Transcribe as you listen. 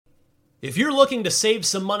If you're looking to save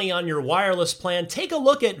some money on your wireless plan, take a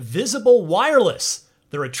look at Visible Wireless.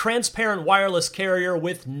 They're a transparent wireless carrier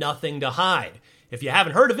with nothing to hide. If you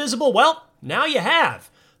haven't heard of Visible, well, now you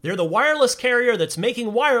have. They're the wireless carrier that's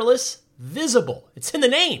making wireless visible. It's in the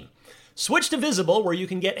name. Switch to Visible, where you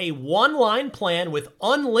can get a one-line plan with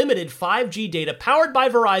unlimited 5G data powered by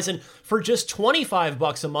Verizon for just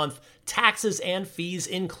 $25 a month, taxes and fees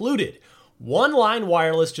included. One-line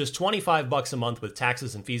wireless, just $25 a month with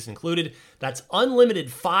taxes and fees included. That's unlimited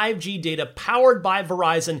 5G data powered by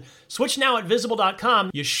Verizon. Switch now at Visible.com.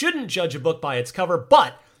 You shouldn't judge a book by its cover,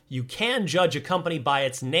 but you can judge a company by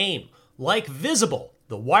its name, like Visible,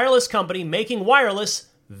 the wireless company making wireless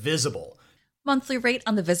visible. Monthly rate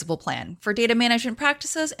on the Visible plan. For data management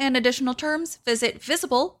practices and additional terms, visit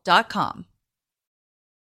Visible.com.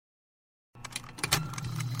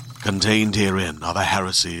 Contained herein are the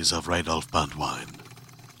heresies of Radolf Burntwine,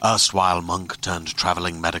 erstwhile monk turned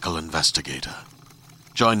traveling medical investigator.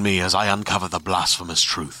 Join me as I uncover the blasphemous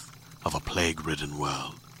truth of a plague-ridden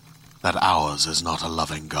world, that ours is not a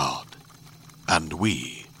loving God, and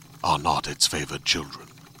we are not its favored children.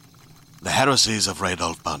 The heresies of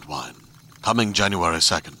Radolf Burntwine, coming January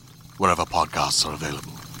 2nd, wherever podcasts are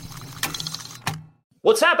available.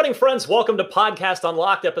 What's happening, friends? Welcome to Podcast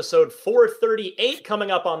Unlocked, episode 438. Coming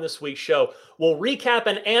up on this week's show, we'll recap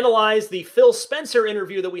and analyze the Phil Spencer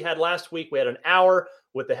interview that we had last week. We had an hour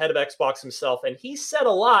with the head of Xbox himself, and he said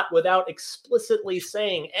a lot without explicitly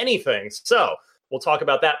saying anything. So we'll talk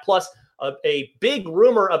about that, plus a big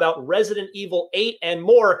rumor about Resident Evil 8 and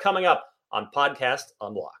more coming up on Podcast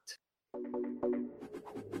Unlocked.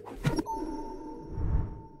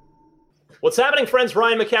 What's happening, friends?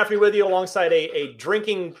 Ryan McCaffrey with you alongside a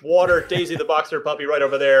drinking water Daisy the Boxer puppy right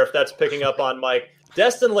over there, if that's picking up on Mike.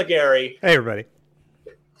 Destin Legary. Hey, everybody.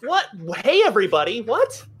 What? Hey, everybody.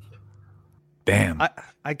 What? Damn.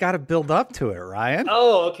 I got to build up to it, Ryan.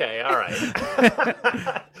 Oh, okay. All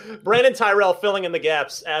right. Brandon Tyrell filling in the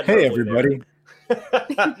gaps. Hey, everybody.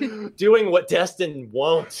 Doing what Destin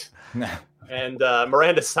won't. And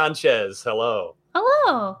Miranda Sanchez. Hello.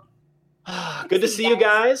 Hello. Good to see you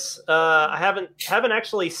guys. I haven't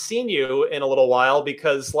actually seen you in a little while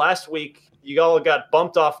because last week you all got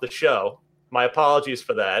bumped off the show. My apologies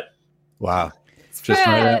for that. Wow. Just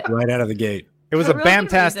right out of the gate. It was a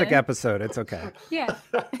fantastic episode. It's okay. Yeah.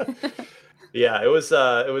 Yeah, it was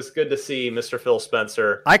good to see Mr. Phil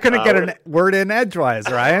Spencer. I couldn't get a word in edgewise,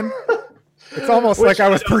 Ryan. It's almost like I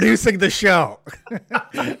was producing the show.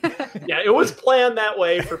 Yeah, it was planned that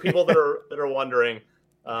way for people that are wondering.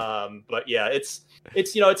 But yeah,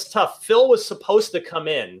 it's tough. Phil was supposed to come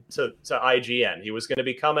in to IGN. He was going to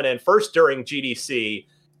be coming in first during GDC,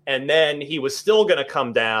 and then he was still going to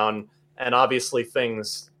come down. And obviously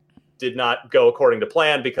things did not go according to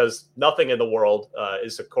plan because nothing in the world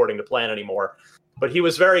is according to plan anymore. But he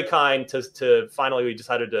was very kind to finally, we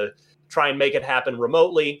decided to try and make it happen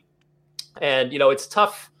remotely. And, it's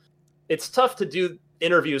tough. It's tough to do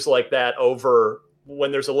interviews like that over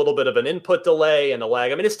when there's a little bit of an input delay and a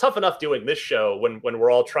lag. I mean, it's tough enough doing this show when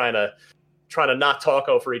we're all trying to not talk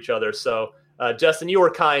over each other. So, Justin, you were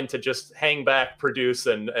kind to just hang back, produce,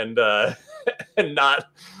 and and not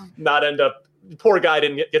end up. Poor guy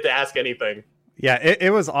didn't get to ask anything. Yeah,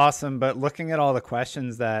 it was awesome. But looking at all the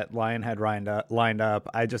questions that Lion had lined up,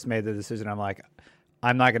 I just made the decision. I'm like,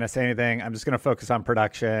 I'm not going to say anything. I'm just going to focus on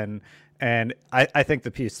production. And I think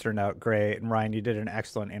the piece turned out great. And Ryan, you did an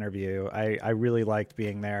excellent interview. I really liked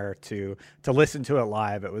being there to listen to it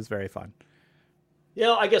live. It was very fun.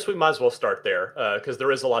 I guess we might as well start there because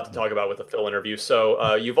there is a lot to talk about with the Phil interview.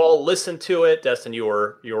 So you've all listened to it. Destin, you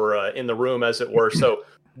were in the room, as it were. So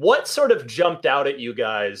what sort of jumped out at you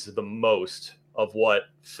guys the most of what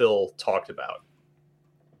Phil talked about?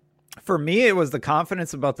 For me, it was the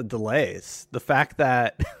confidence about the delays. The fact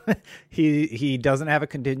that he doesn't have a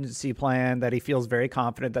contingency plan, that he feels very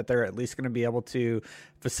confident that they're at least going to be able to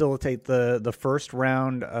facilitate the first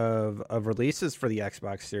round of releases for the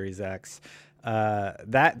Xbox Series X.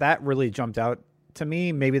 That really jumped out to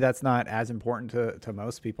me. Maybe that's not as important to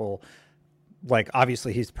most people. Like,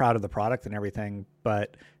 obviously he's proud of the product and everything,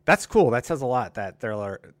 but that's cool. That says a lot that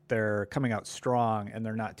they're coming out strong and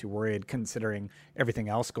they're not too worried considering everything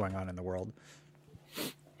else going on in the world.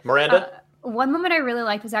 Miranda? One moment I really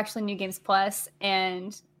liked was actually New Games Plus,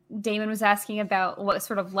 and Damon was asking about what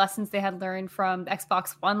sort of lessons they had learned from the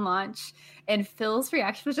Xbox One launch, and Phil's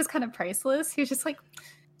reaction was just kind of priceless. He was just like,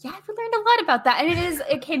 yeah, we learned a lot about that. And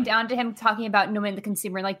it came down to him talking about knowing the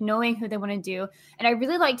consumer, like knowing who they want to do. And I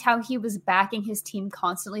really liked how he was backing his team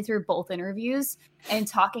constantly through both interviews and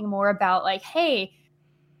talking more about like, hey,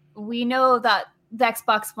 we know that the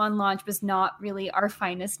Xbox One launch was not really our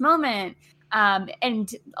finest moment.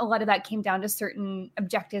 And a lot of that came down to certain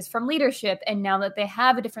objectives from leadership. And now that they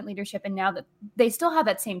have a different leadership, and now that they still have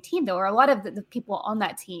that same team, though, or a lot of the people on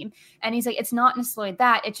that team. And he's like, it's not necessarily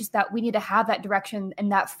that. It's just that we need to have that direction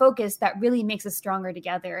and that focus that really makes us stronger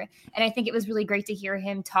together. And I think it was really great to hear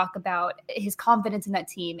him talk about his confidence in that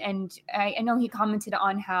team. And I know he commented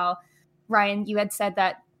on how, Ryan, you had said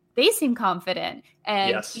that they seem confident. And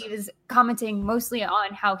Yes. he was commenting mostly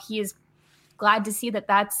on how he is glad to see that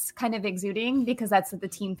that's kind of exuding, because that's what the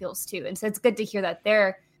team feels too. And so it's good to hear that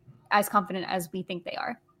they're as confident as we think they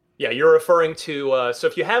are. Yeah, you're referring to. So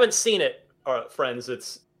if you haven't seen it, friends,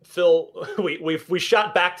 it's Phil. We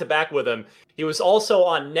shot back to back with him. He was also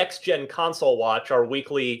on Next Gen Console Watch, our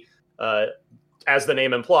weekly, as the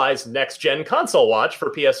name implies, Next Gen Console Watch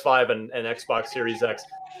for PS5 and Xbox Series X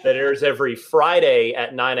that airs every Friday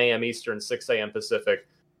at 9 a.m. Eastern, 6 a.m. Pacific.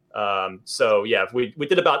 So yeah, we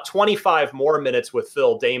did about 25 more minutes with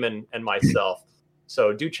Phil, Damon, and myself.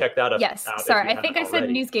 So do check that out. Yes. out Sorry, I think I said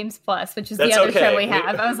already. News Games Plus, which is That's the other okay. show we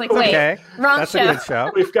have. I was like, wait, Okay, wrong that's show. a good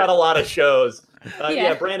show. We've got a lot of shows. Yeah.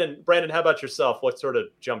 Yeah, Brandon, how about yourself? What sort of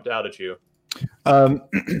jumped out at you?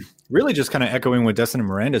 Really just kind of echoing what Destin and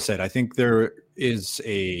Miranda said. I think there was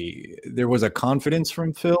a confidence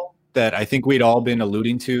from Phil that I think we'd all been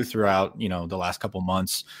alluding to throughout, the last couple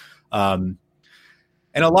months.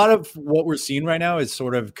 And a lot of what we're seeing right now is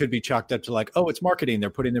sort of could be chalked up to like, oh, it's marketing. They're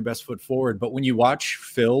putting their best foot forward. But when you watch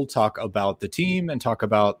Phil talk about the team and talk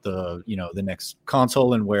about the next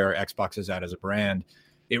console and where Xbox is at as a brand,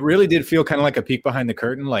 it really did feel kind of like a peek behind the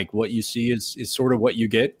curtain. Like what you see is sort of what you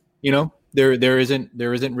get, There isn't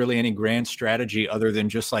really any grand strategy other than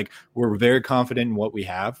just like, we're very confident in what we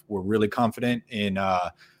have. We're really confident in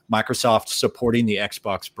Microsoft supporting the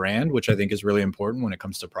Xbox brand, which I think is really important when it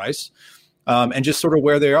comes to price. And just sort of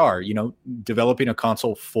where they are, developing a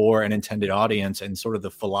console for an intended audience and sort of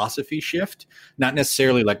the philosophy shift, not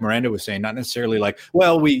necessarily like Miranda was saying, not necessarily like,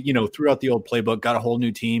 well, we, threw out the old playbook, got a whole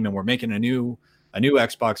new team and we're making a new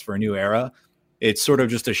Xbox for a new era. It's sort of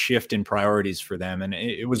just a shift in priorities for them. And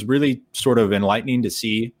it was really sort of enlightening to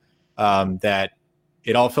see that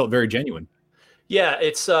it all felt very genuine. Yeah,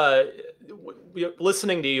 it's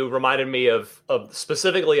listening to you reminded me of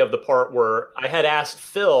specifically of the part where I had asked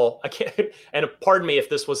Phil, and pardon me if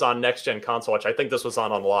this was on Next Gen Console Watch. I think this was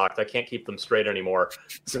on Unlocked. I can't keep them straight anymore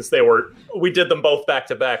since we did them both back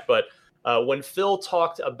to back. But when Phil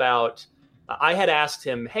talked about, I had asked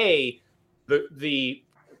him, hey, the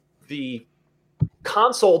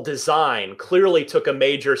console design clearly took a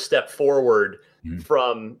major step forward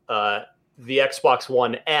from the Xbox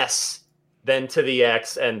One S then to the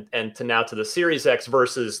X and to now to the Series X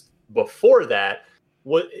versus before that.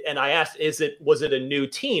 And I asked, was it a new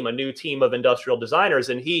team of industrial designers?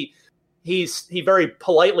 And he very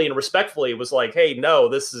politely and respectfully was like, hey,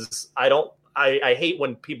 no, I hate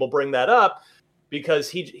when people bring that up, because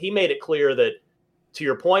he made it clear that, to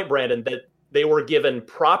your point, Brandon, that they were given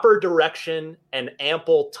proper direction and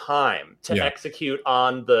ample time to execute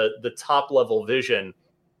on the top level vision.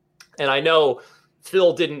 And I know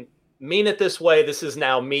Phil didn't mean it this way. This is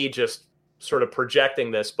now me just sort of projecting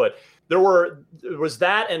this, but there was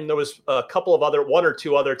that, and there was one or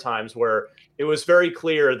two other times where it was very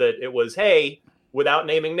clear that it was, hey, without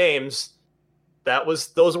naming names,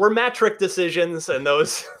 those were metric decisions, and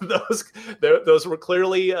those were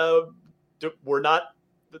clearly those were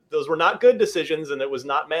not good decisions, and it was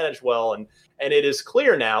not managed well. And it is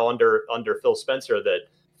clear now under Phil Spencer that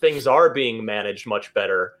things are being managed much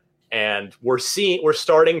better. And we're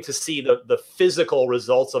starting to see the physical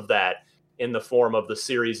results of that in the form of the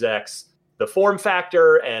Series X, the form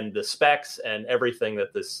factor and the specs and everything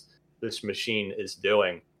that this machine is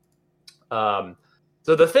doing. So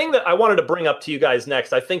the thing that I wanted to bring up to you guys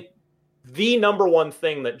next, I think the number one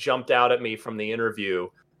thing that jumped out at me from the interview,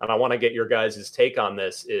 and I want to get your guys' take on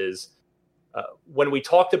this, is when we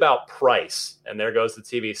talked about price, and there goes the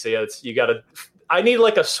TV. So I need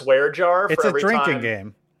like a swear jar for every time. It's a drinking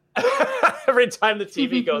game. Every time the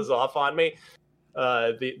TV goes off on me,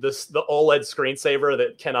 the OLED screensaver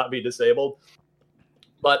that cannot be disabled.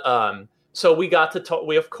 But so we got to talk.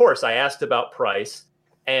 I asked about price,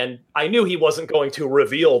 and I knew he wasn't going to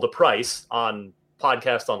reveal the price on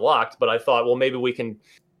Podcast Unlocked. But I thought, well, maybe we can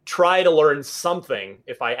try to learn something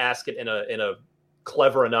if I ask it in a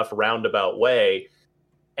clever enough roundabout way.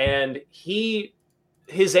 And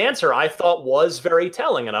his answer, I thought, was very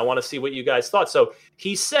telling, and I want to see what you guys thought. So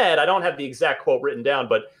he said, I don't have the exact quote written down,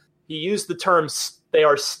 but he used the term, they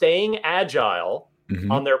are staying agile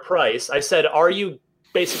on their price. I said, are you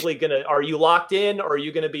locked in, or are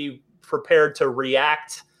you going to be prepared to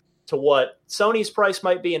react to what Sony's price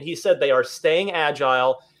might be, and he said they are staying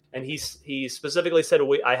agile. And he specifically said,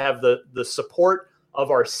 I have the support of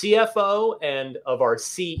our CFO and of our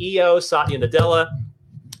CEO, Satya Nadella.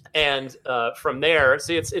 And from there,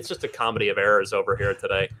 see, it's just a comedy of errors over here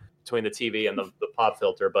today between the TV and the pop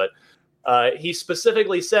filter. But he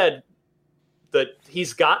specifically said that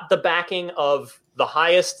he's got the backing of the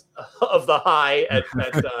highest of the high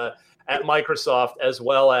at Microsoft, as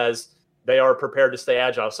well as they are prepared to stay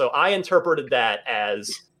agile. So I interpreted that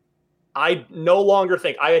as, I no longer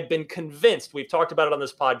think, I had been convinced, we've talked about it on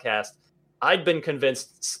this podcast, I'd been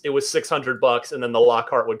convinced it was $600 and then the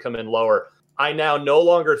Lockhart would come in lower. I now no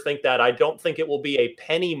longer think that. I don't think it will be a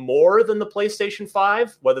penny more than the PlayStation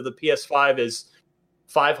 5, whether the PS5 is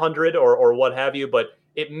 $500 or what have you, but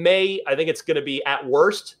it may, I think it's going to be at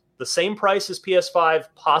worst the same price as PS5,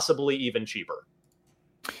 possibly even cheaper.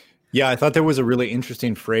 Yeah, I thought there was a really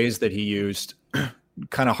interesting phrase that he used,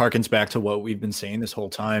 kind of harkens back to what we've been saying this whole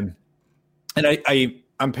time. And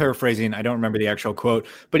I'm paraphrasing, I don't remember the actual quote,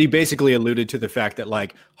 but he basically alluded to the fact that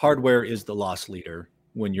like hardware is the loss leader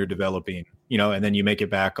when you're developing, and then you make it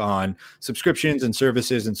back on subscriptions and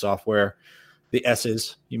services and software, the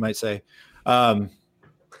S's, you might say.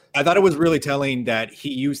 I thought it was really telling that he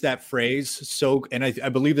used that phrase. So, and I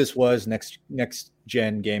believe this was next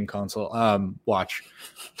gen game console, watch,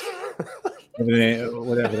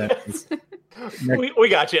 whatever that is. We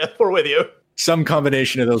got you. We're with you. Some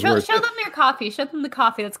combination of those words. Show them your coffee. Show them the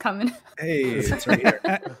coffee that's coming. Hey, it's right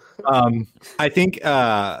here. I think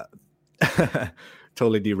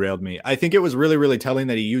totally derailed me. I think it was really, really telling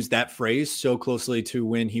that he used that phrase so closely to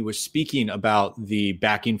when he was speaking about the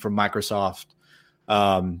backing from Microsoft.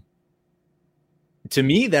 To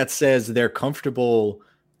me, that says they're comfortable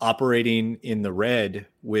operating in the red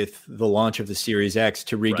with the launch of the Series X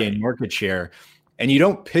to regain market share. And you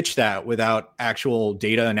don't pitch that without actual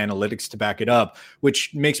data and analytics to back it up,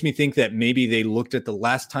 which makes me think that maybe they looked at the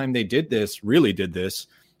last time they really did this,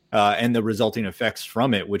 and the resulting effects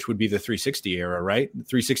from it, which would be the 360 era, right? The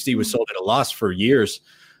 360 was sold at a loss for years.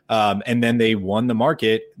 And then they won the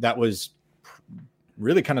market. That was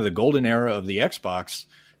really kind of the golden era of the Xbox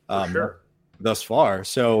thus far.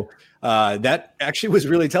 So that actually was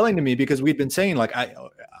really telling to me, because we'd been saying, like,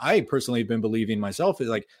 I personally have been believing myself, is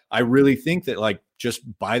like, I really think that, like,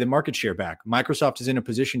 just buy the market share back. Microsoft is in a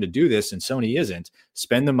position to do this and Sony isn't.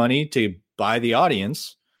 Spend the money to buy the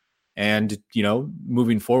audience. And,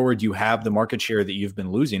 moving forward, you have the market share that you've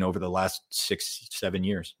been losing over the last 6-7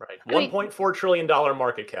 years. Right. $1.4 trillion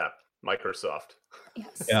market cap, Microsoft.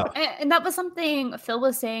 Yes. Yeah. And that was something Phil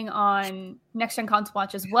was saying on Next Gen Console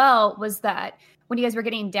Watch as well, was that when you guys were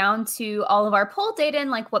getting down to all of our poll data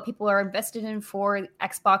and like what people are invested in for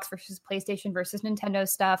Xbox versus PlayStation versus Nintendo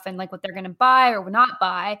stuff, and like what they're going to buy or not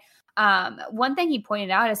buy, one thing he pointed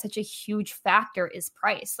out as such a huge factor is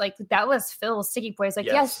price. Like, that was Phil's sticking point. It's like,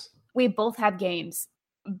 yes, we both have games,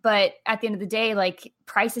 but at the end of the day, like,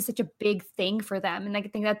 price is such a big thing for them. And like, I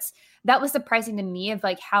think that was surprising to me, of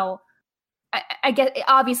like how, I guess,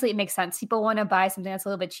 obviously it makes sense. People want to buy something that's a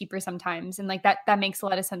little bit cheaper sometimes. And like that makes a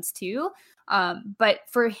lot of sense too. But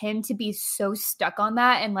for him to be so stuck on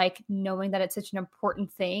that, and like knowing that it's such an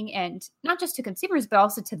important thing, and not just to consumers, but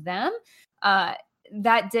also to them,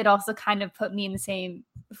 that did also kind of put me in the same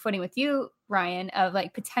footing with you, Ryan, of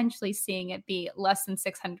like potentially seeing it be less than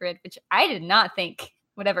 600, which I did not think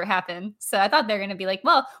would ever happen. So I thought they're going to be like,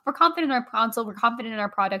 well, we're confident in our console, we're confident in our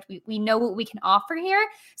product, we know what we can offer here,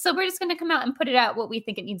 so we're just going to come out and put it at what we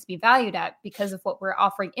think it needs to be valued at because of what we're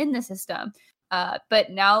offering in the system.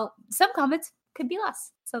 But now some comments could be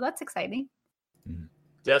less, so that's exciting.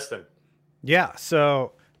 Justin. Yeah,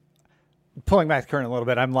 so pulling back the curtain a little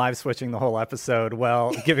bit, I'm live switching the whole episode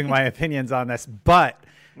while giving my opinions on this, but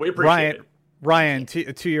we appreciate it. Ryan,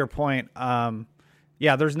 to your point,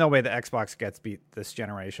 yeah, there's no way the Xbox gets beat this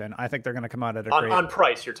generation. I think they're going to come out at on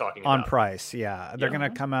price. You're talking about on price, yeah. They're going to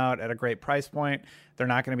come out at a great price point. They're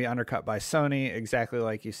not going to be undercut by Sony, exactly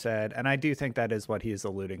like you said. And I do think that is what he's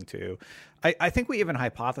alluding to. I think we even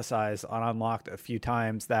hypothesized on Unlocked a few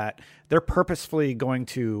times that they're purposefully going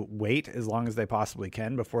to wait as long as they possibly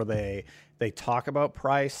can before they talk about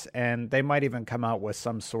price, and they might even come out with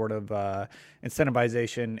some sort of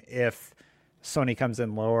incentivization if Sony comes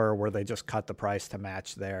in lower, where they just cut the price to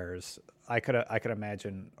match theirs. I could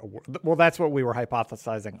imagine. Well, that's what we were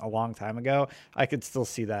hypothesizing a long time ago. I could still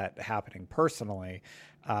see that happening personally.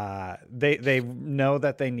 They know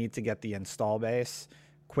that they need to get the install base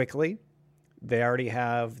quickly. They already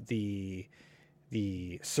have the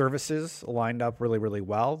services lined up really, really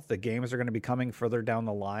well. The games are going to be coming further down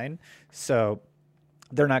the line, so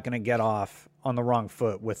they're not going to get off on the wrong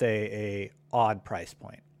foot with a odd price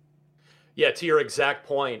point. Yeah, to your exact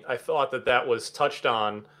point, I thought that was touched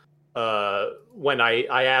on when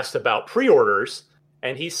I asked about pre-orders,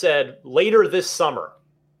 and he said later this summer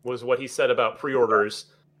was what he said about pre-orders.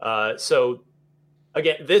 So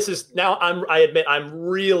again, this is now I admit I'm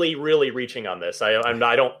really reaching on this. I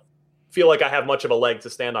don't feel like I have much of a leg to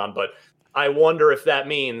stand on, but I wonder if that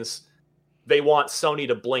means they want Sony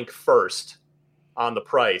to blink first on the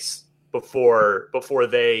price before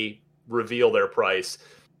they reveal their price.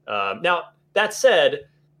 Now, that said,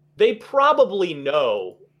 they probably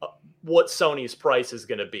know what Sony's price is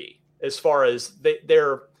going to be. As far as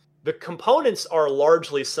the components are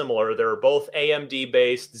largely similar. They're both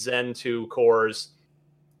AMD-based Zen 2 cores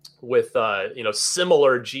with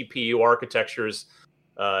similar GPU architectures.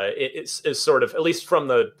 It's sort of, at least from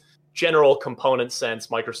the general component sense,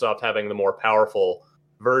 Microsoft having the more powerful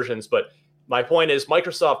versions. But my point is,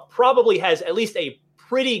 Microsoft probably has at least a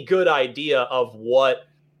pretty good idea of what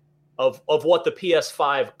the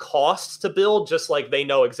PS5 costs to build, just like they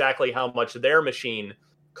know exactly how much their machine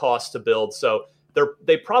costs to build. So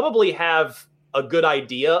they probably have a good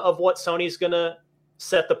idea of what Sony's going to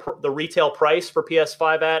set the retail price for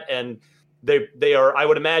PS5 at, and they are. I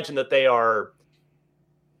would imagine that they are.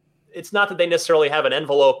 It's not that they necessarily have an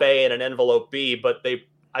envelope A and an envelope B, but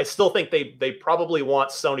I still think they probably want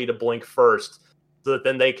Sony to blink first, so that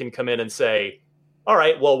then they can come in and say, all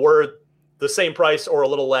right, well, we're the same price or a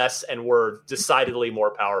little less, and we're decidedly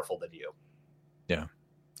more powerful than you. Yeah.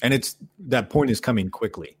 And that point is coming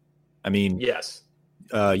quickly. I mean, yes,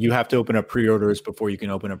 you have to open up pre-orders before you can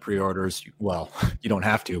open up pre-orders. Well, you don't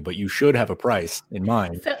have to, but you should have a price in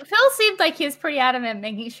mind. Phil seemed like he was pretty adamant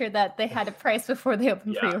making sure that they had a price before they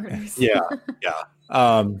opened pre-orders.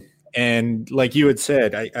 Yeah. And like you had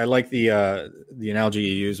said, I like the analogy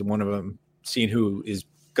you used. One of them, seeing who is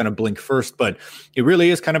going to blink first, but it really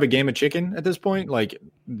is kind of a game of chicken at this point. Like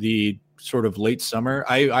the sort of late summer,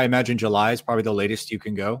 I imagine July is probably the latest you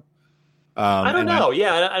can go. I don't know.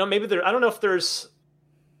 I don't know if there's.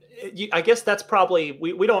 I guess that's probably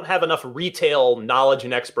we don't have enough retail knowledge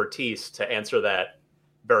and expertise to answer that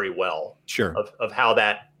very well. Sure. Of how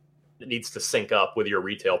that needs to sync up with your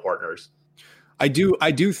retail partners. I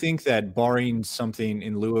do think that barring something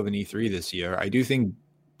in lieu of an E3 this year, I do think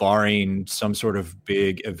barring some sort of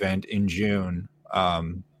big event in June, I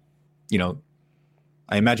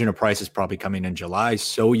imagine a price is probably coming in July,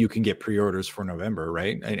 so you can get pre-orders for November,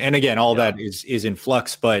 right? And again, all that is in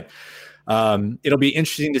flux, but it'll be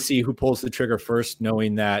interesting to see who pulls the trigger first,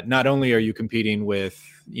 knowing that not only are you competing with,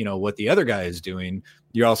 what the other guy is doing,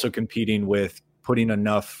 you're also competing with putting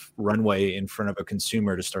enough runway in front of a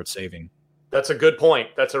consumer to start saving. That's a good point.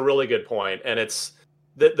 That's a really good point. And it's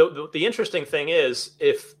the interesting thing is,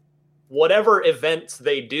 if whatever events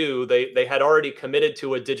they do, they had already committed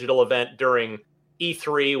to a digital event during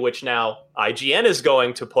E3, which now IGN is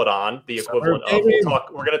going to put on the equivalent of.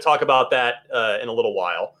 We're going to talk about that in a little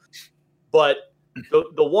while. But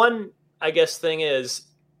the one, I guess, thing is,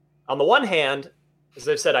 on the one hand, as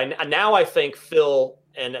I've said, I think Phil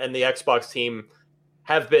and the Xbox team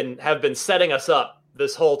have been setting us up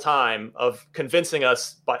this whole time of convincing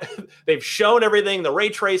us. They've shown everything, the ray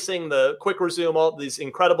tracing, the quick resume, all these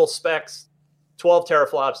incredible specs, 12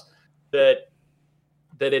 teraflops, that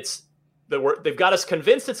they've got us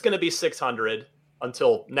convinced it's going to be 600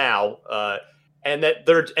 until now, so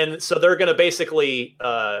they're going to basically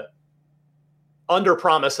under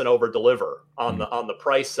promise and over deliver on the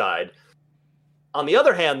price side. On the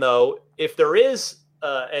other hand, though, if there is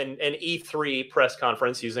an E3 press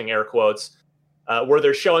conference, using air quotes, where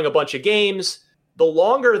they're showing a bunch of games, the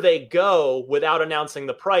longer they go without announcing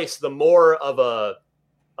the price, the more of a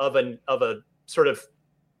sort of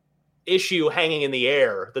issue hanging in the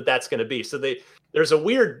air that's going to be. So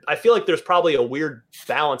I feel like there's probably a weird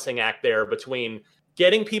balancing act there between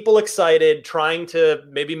getting people excited, trying to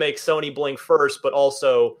maybe make Sony blink first, but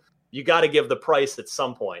also you got to give the price at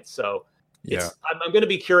some point. So I'm going to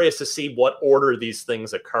be curious to see what order these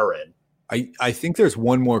things occur in. I think there's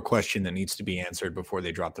one more question that needs to be answered before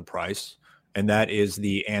they drop the price, and that is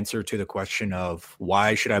the answer to the question of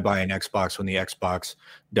why should I buy an Xbox when the Xbox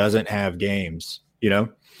doesn't have games?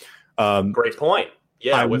 Great point.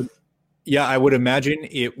 Yeah, I would imagine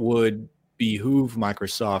it would behoove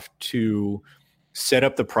Microsoft to set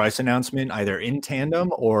up the price announcement either in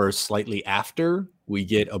tandem or slightly after we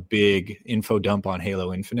get a big info dump on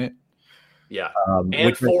Halo Infinite. Yeah,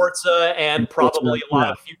 and Forza, and probably a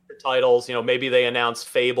lot of future titles. Maybe they announce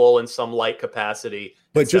Fable in some light capacity,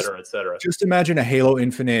 but et cetera. Just imagine a Halo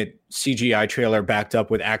Infinite CGI trailer backed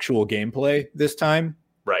up with actual gameplay this time.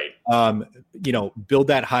 Right. Build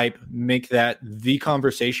that hype, make that the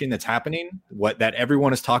conversation that's happening, what that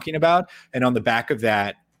everyone is talking about. And on the back of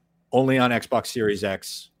that, only on Xbox Series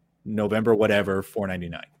X, November, whatever,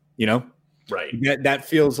 $499, Right. That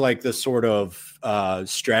feels like the sort of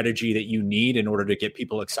strategy that you need in order to get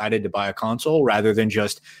people excited to buy a console, rather than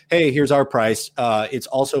just, hey, here's our price. It's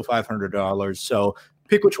also $500. So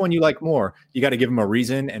pick which one you like more. You got to give them a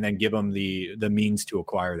reason, and then give them the means to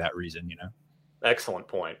acquire that reason, Excellent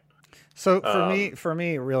point. So for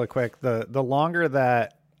me, really quick, the longer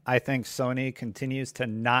that I think Sony continues to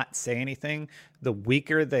not say anything, the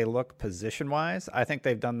weaker they look position-wise. I think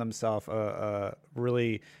they've done themselves a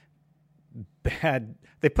really bad.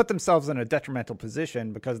 They put themselves in a detrimental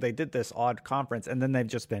position because they did this odd conference, and then they've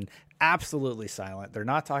just been absolutely silent. They're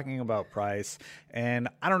not talking about price, and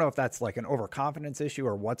I don't know if that's like an overconfidence issue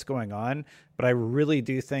or what's going on, but I really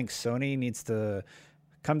do think Sony needs to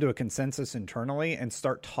come to a consensus internally and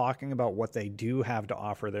start talking about what they do have to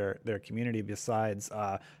offer their community besides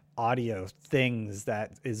audio things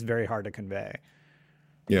that is very hard to convey.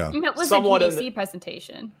 Yeah. That was a GDC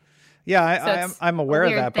presentation. Yeah, I'm aware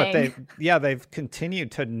of that, thing. but they've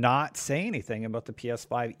continued to not say anything about the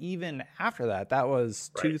PS5 even after that. That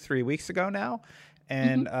was 2-3 weeks ago now.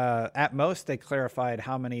 And at most they clarified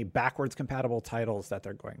how many backwards compatible titles that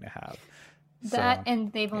they're going to have.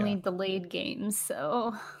 And they've only delayed games,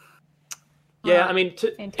 so yeah. I mean,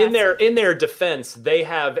 in their defense, they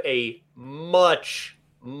have a much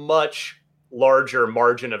larger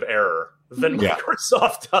margin of error than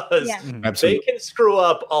Microsoft does. Yeah. Absolutely. They can screw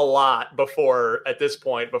up a lot before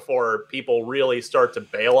people really start to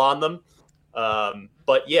bail on them.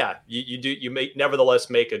 But yeah, you may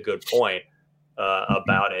nevertheless make a good point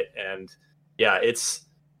about it, and yeah,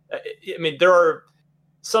 there are.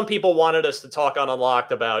 Some people wanted us to talk on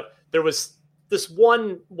Unlocked about, there was this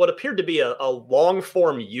one, what appeared to be a long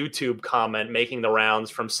form YouTube comment making the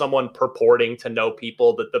rounds from someone purporting to know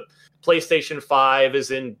people that the PlayStation 5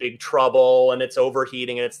 is in big trouble and it's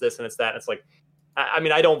overheating and it's this and it's that. And it's like,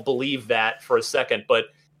 I don't believe that for a second, but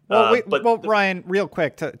Ryan, real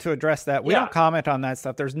quick to address that, we don't comment on that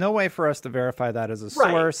stuff. There's no way for us to verify that as a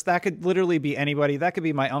source. That could literally be anybody. That could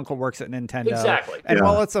be my uncle works at Nintendo. Exactly. And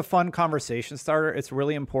while it's a fun conversation starter, it's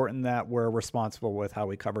really important that we're responsible with how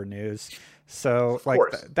we cover news. So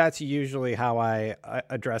that's usually how I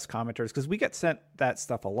address commenters, because we get sent that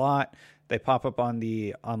stuff a lot. They pop up on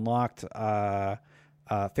the Unlocked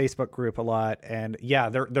Facebook group a lot. And yeah,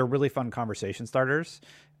 they're really fun conversation starters.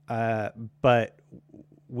 But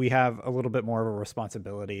we have a little bit more of a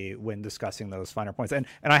responsibility when discussing those finer points. And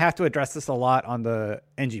I have to address this a lot on the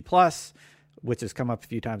NG Plus, which has come up a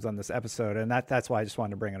few times on this episode. And that's why I just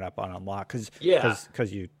wanted to bring it up on Unlock,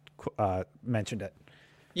 because you mentioned it.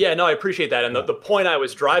 Yeah, no, I appreciate that. And the point I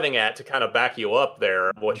was driving at, to kind of back you up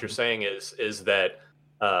there, what you're saying is that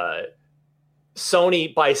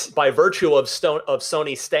Sony, by virtue of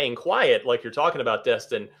Sony staying quiet, like you're talking about,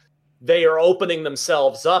 Destin, they are opening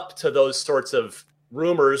themselves up to those sorts of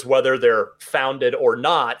rumors, whether they're founded or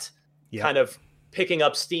not, kind of picking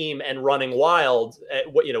up steam and running wild.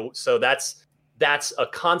 So that's a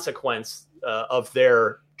consequence of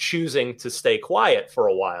their choosing to stay quiet for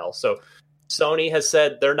a while. So Sony has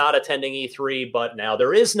said they're not attending E3, but now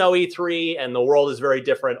there is no E3 and the world is very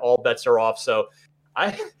different. All bets are off. So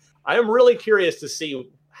I am really curious to see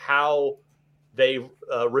how they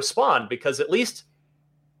respond, because at least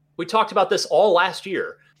we talked about this all last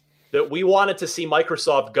year, that we wanted to see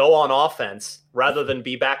Microsoft go on offense rather than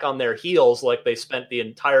be back on their heels like they spent the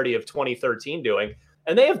entirety of 2013 doing.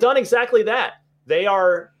 And they have done exactly that. They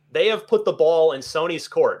have put the ball in Sony's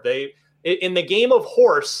court. In the game of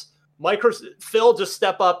horse, Phil just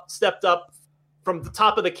stepped up from the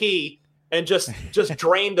top of the key and just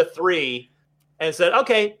drained a three and said,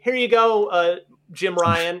 okay, here you go, Jim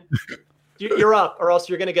Ryan, you're up, or else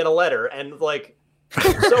you're going to get a letter. And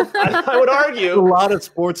so I would argue a lot of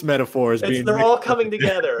sports metaphors. They're all coming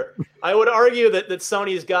together. I would argue that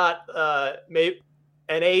Sony's got maybe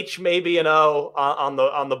an H, maybe an O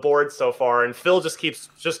on the board so far, and Phil just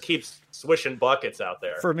keeps swishing buckets out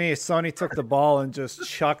there. For me, Sony took the ball and just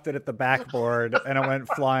chucked it at the backboard, and it went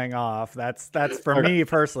flying off. That's for me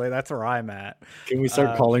personally. That's where I'm at. Can we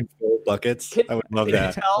start calling Phil buckets? I would love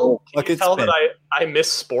that. Can you tell that I miss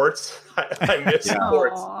sports? I miss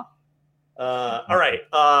sports. All right.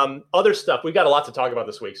 Other stuff. We've got a lot to talk about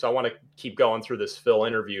this week, so I want to keep going through this Phil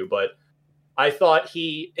interview. But I thought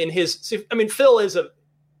Phil is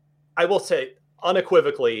I will say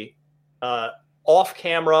unequivocally, off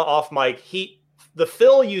camera, off mic, the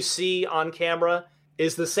Phil you see on camera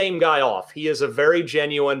is the same guy off. He is a very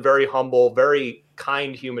genuine, very humble, very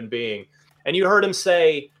kind human being. And you heard him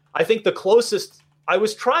say, I think the closest, I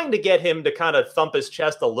was trying to get him to kind of thump his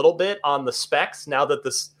chest a little bit on the specs now that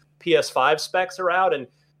the PS5 specs are out. And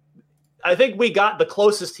I think we got the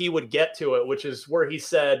closest he would get to it, which is where he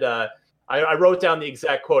said, I wrote down the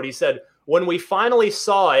exact quote. He said, when we finally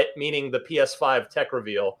saw it, meaning the PS5 tech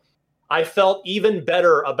reveal, I felt even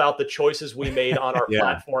better about the choices we made on our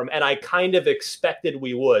platform. And I kind of expected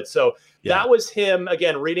we would. So that was him,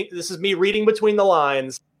 again, reading. This is me reading between the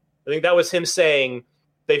lines. I think that was him saying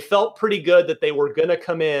they felt pretty good that they were going to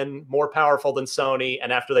come in more powerful than Sony.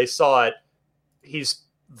 And after they saw it, he's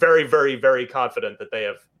very, very, very confident that they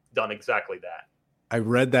have done exactly that. I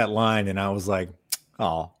read that line and I was like,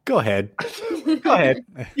 oh, go ahead. Go ahead.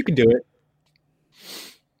 You can do it.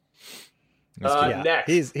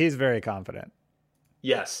 Next. He's very confident.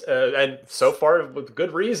 Yes. And so far with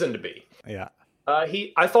good reason to be. Yeah.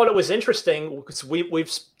 I thought it was interesting because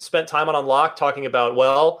we've spent time on Unlock talking about,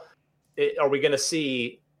 are we going to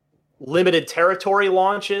see limited territory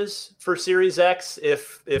launches for Series X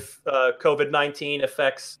if COVID-19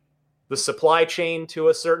 affects the supply chain to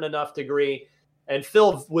a certain enough degree? And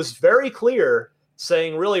Phil was very clear,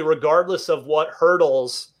 saying really regardless of what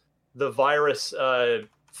hurdles the virus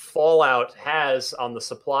fallout has on the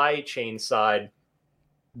supply chain side,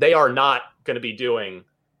 they are not going to be doing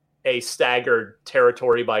a staggered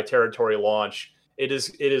territory by territory launch. It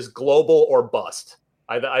is global or bust.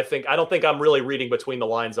 I don't think I'm really reading between the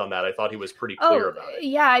lines on that. I thought he was pretty clear about it.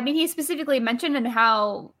 Yeah, I mean, he specifically mentioned in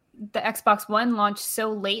how the Xbox One launched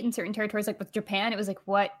so late in certain territories, like with Japan. It was like,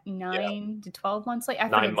 what, 9 to 12 months late?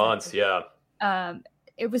 9 months, yeah.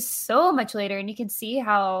 It was so much later, and you can see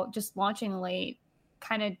how just launching late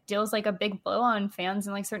kind of deals like a big blow on fans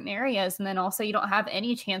in like certain areas. And then also you don't have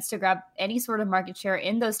any chance to grab any sort of market share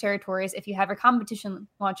in those territories if you have a competition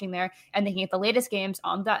launching there and they can get the latest games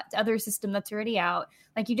on that other system that's already out.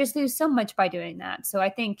 Like, you just lose so much by doing that. So I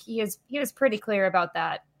think he is pretty clear about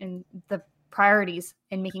that and the priorities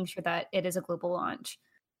in making sure that it is a global launch.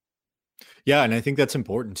 Yeah, and I think that's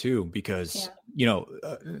important too because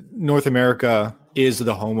North America is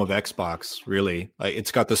the home of Xbox. Really,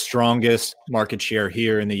 it's got the strongest market share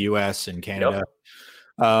here in the U.S. and Canada.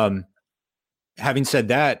 Yep. Having said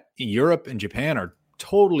that, Europe and Japan are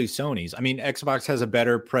totally Sony's. I mean, Xbox has a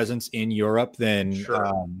better presence in Europe than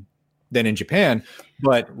in Japan,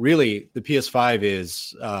 but really, the PS5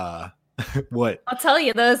 is. What? I'll tell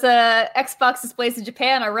you, those Xbox displays in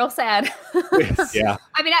Japan are real sad. Yeah.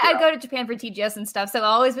 I mean, I go to Japan for TGS and stuff, so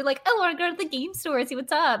I'll always be like, I want to go to the game store and see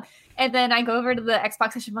what's up. And then I go over to the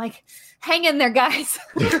Xbox session, I'm like, hang in there, guys.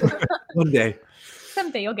 One day.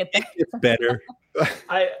 Someday you'll get there. It's better.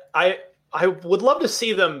 I would love to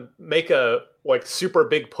see them make a super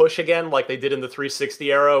big push again, like they did in the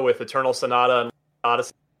 360 era with Eternal Sonata and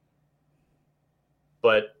Odyssey.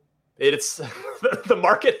 But it's the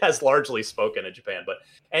market has largely spoken in Japan. But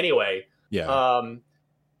anyway,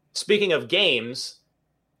 speaking of games,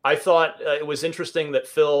 I thought it was interesting that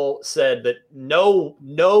Phil said that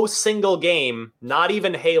no single game, not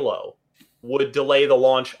even Halo, would delay the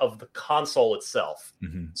launch of the console itself.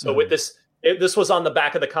 Mm-hmm. So with this was on the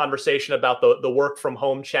back of the conversation about the work from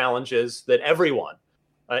home challenges that everyone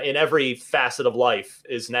in every facet of life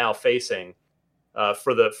is now facing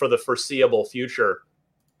for the foreseeable future.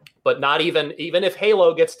 But not even if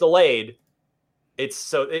Halo gets delayed, it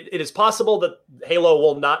is possible that Halo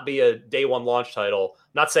will not be a day one launch title.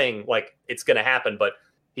 Not saying like it's going to happen, but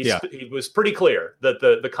he was pretty clear that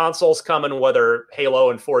the console's coming, whether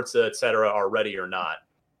Halo and Forza, etc., are ready or not.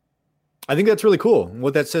 I think that's really cool.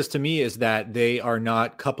 What that says to me is that they are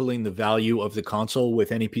not coupling the value of the console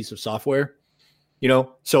with any piece of software.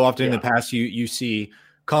 So often in the past, you see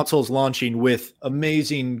consoles launching with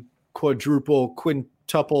amazing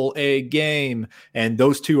quintuple A game, and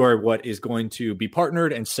those two are what is going to be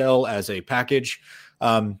partnered and sell as a package.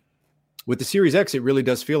 With the Series X, it really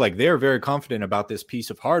does feel like they're very confident about this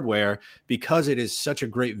piece of hardware because it is such a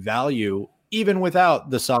great value, even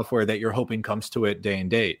without the software that you're hoping comes to it day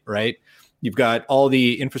and date, right? You've got all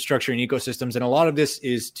the infrastructure and ecosystems, and a lot of this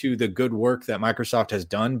is to the good work that Microsoft has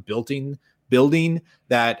done building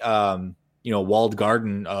that walled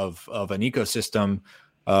garden of an ecosystem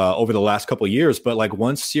over the last couple of years. But like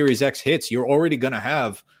once Series X hits, you're already going to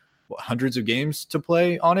have hundreds of games to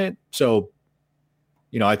play on it. So,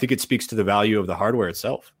 I think it speaks to the value of the hardware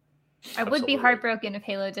itself. I would be heartbroken if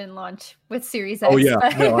Halo didn't launch with Series X. Oh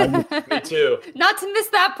yeah, me too. Not to miss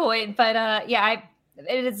that point, but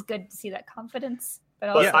it is good to see that confidence. But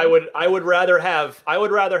also, I would rather have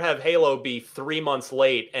Halo be 3 months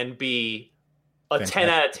late and be a fantastic 10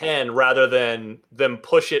 out of 10 rather than them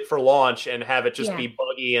push it for launch and have it just be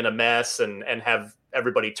buggy and a mess and have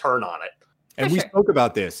everybody turn on it. And For we sure. spoke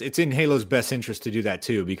about this. It's in Halo's best interest to do that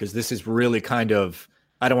too, because this is really kind of,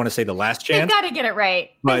 I don't want to say the last They've chance. got to get it right.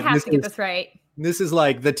 They But have this to get is- this right. This is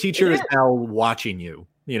like the teacher It is is. now watching you,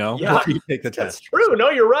 Yeah. while you take the That's test. true. No,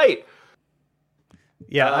 you're right.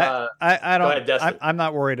 Yeah, I go ahead, don't. Destin. I'm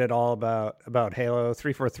not worried at all about Halo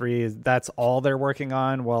 343. That's all they're working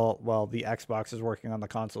on. While the Xbox is working on the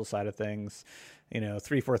console side of things.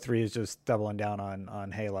 343 is just doubling down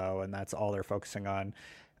on Halo, and that's all they're focusing on.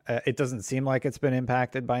 It doesn't seem like it's been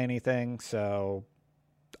impacted by anything, so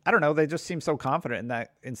I don't know. They just seem so confident, and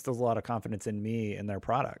that instills a lot of confidence in me and their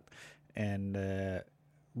product. And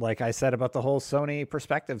like I said about the whole Sony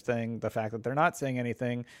perspective thing, the fact that they're not saying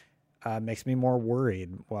anything makes me more worried.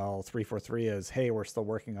 While 343 is, hey, we're still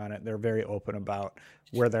working on it. They're very open about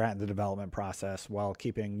where they're at in the development process while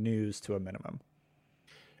keeping news to a minimum.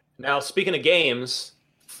 Now, speaking of games,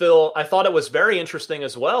 Phil, I thought it was very interesting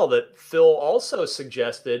as well that Phil also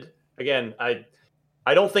suggested, again, I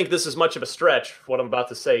don't think this is much of a stretch, what I'm about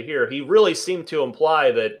to say here. He really seemed to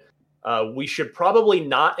imply that we should probably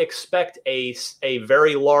not expect a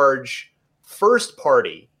very large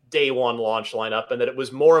first-party day one launch lineup, and that it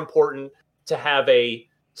was more important to have a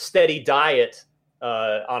steady diet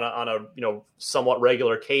on a somewhat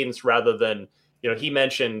regular cadence rather than, he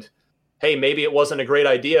mentioned, hey, maybe it wasn't a great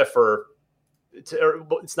idea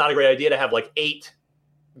it's not a great idea to have like 8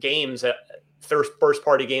 games at first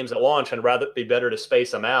party games at launch, and rather be better to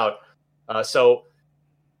space them out. So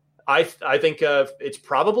I think it's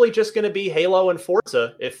probably just going to be Halo and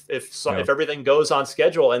Forza if everything goes on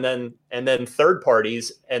schedule, and then third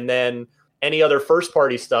parties, and then any other first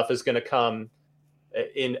party stuff is going to come at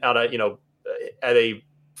a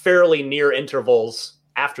fairly near intervals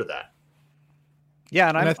after that. Yeah,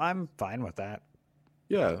 and I'm fine with that.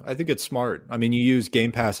 Yeah, I think it's smart. I mean, you use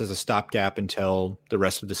Game Pass as a stopgap until the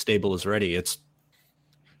rest of the stable is ready.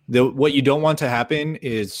 What you don't want to happen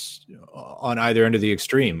is on either end of the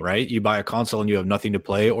extreme, right? You buy a console and you have nothing to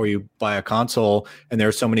play, or you buy a console and there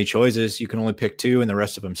are so many choices, you can only pick 2 and the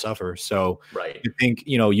rest of them suffer. So right. I think,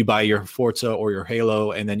 you buy your Forza or your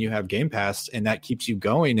Halo and then you have Game Pass, and that keeps you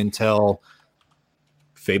going until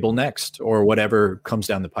Fable Next or whatever comes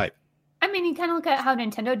down the pipe. I mean, you kind of look at how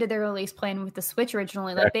Nintendo did their release plan with the Switch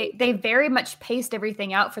originally. Like they very much paced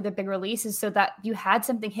everything out for the big releases so that you had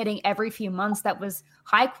something hitting every few months that was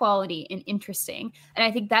high quality and interesting. And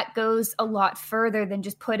I think that goes a lot further than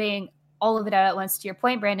just putting all of it out at once, to your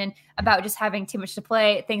point, Brandon, about just having too much to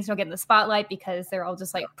play. Things don't get in the spotlight because they're all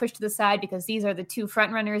just like pushed to the side because these are the 2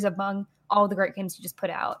 front runners among all the great games you just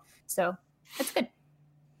put out. So that's good.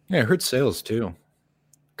 Yeah, it hurts sales too.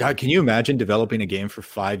 God, can you imagine developing a game for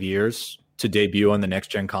 5 years to debut on the next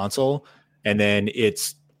gen console, and then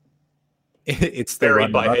it's the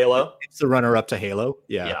buried by Halo? It's the runner up to Halo.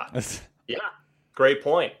 Yeah. Yeah. Great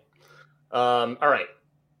point. All right.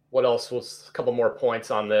 What else was a couple more points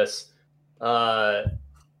on this?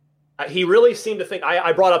 He really seemed to think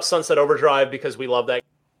I brought up Sunset Overdrive because we love that.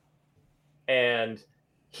 And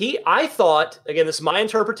I thought, again, this is my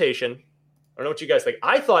interpretation. I don't know what you guys think.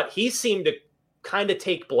 I thought he seemed to kind of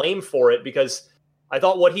take blame for it, because I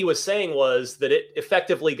thought what he was saying was that it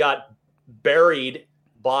effectively got buried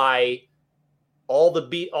by all the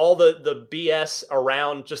BS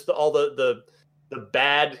around, just all the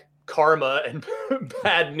bad karma and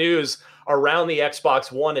bad news around the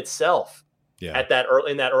Xbox One itself. Yeah.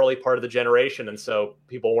 In that early part of the generation, and so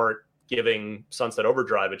people weren't giving Sunset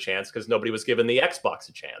Overdrive a chance because nobody was giving the Xbox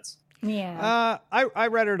a chance. Yeah. I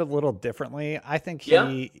read it a little differently. I think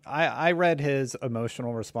I read his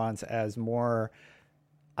emotional response as more,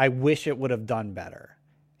 I wish it would have done better.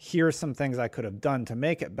 Here's some things I could have done to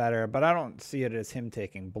make it better, but I don't see it as him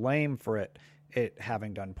taking blame for it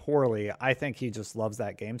having done poorly. I think he just loves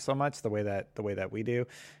that game so much the way that we do.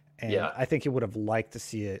 And I think he would have liked to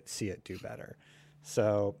see it do better.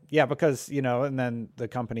 So yeah, because, and then the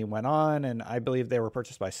company went on, and I believe they were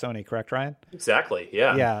purchased by Sony, correct, Ryan? Exactly.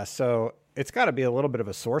 Yeah. Yeah. So it's got to be a little bit of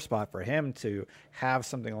a sore spot for him to have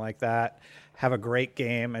something like that, have a great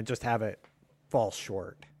game, and just have it fall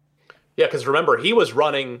short. Yeah, because remember, he was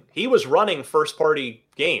running first party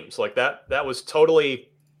games like that. That was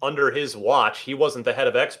totally under his watch. He wasn't the head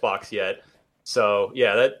of Xbox yet. So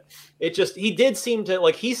yeah,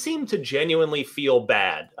 he seemed to genuinely feel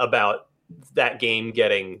bad about that game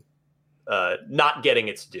getting not getting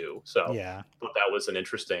its due. So yeah, I thought that was an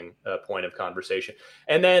interesting point of conversation.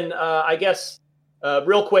 And then I guess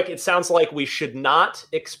real quick, it sounds like we should not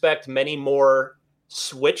expect many more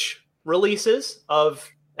Switch releases of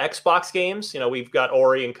Xbox games. We've got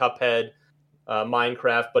Ori and Cuphead,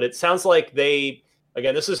 Minecraft, but it sounds like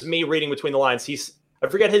this is me reading between the lines. I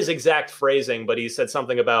forget his exact phrasing, but he said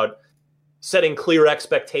something about setting clear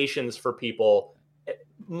expectations for people.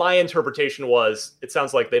 My interpretation was it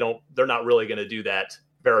sounds like they're not really going to do that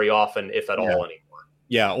very often, if at all anymore.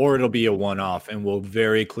 Yeah, or it'll be a one-off, and we'll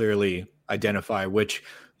very clearly identify which.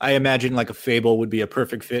 I imagine like a Fable would be a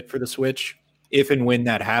perfect fit for the Switch. If and when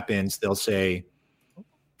that happens, they'll say,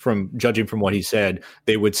 from judging from what he said,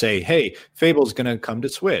 they would say, hey, Fable's going to come to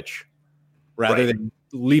Switch, rather than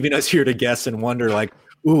leaving us here to guess and wonder like,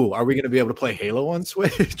 ooh, are we going to be able to play Halo on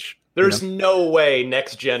Switch? There's no way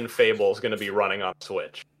next-gen Fable is going to be running on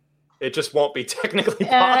Switch. It just won't be technically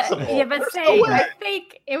possible. Yeah, but I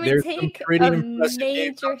think it would take a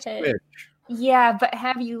major hit. Yeah, but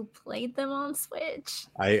have you played them on Switch?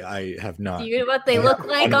 I have not. Do you know what they look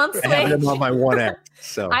like on Switch? I have them on my One X.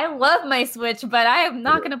 So I love my Switch, but I am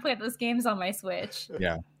not going to play those games on my Switch.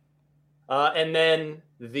 Yeah. And then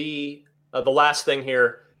the last thing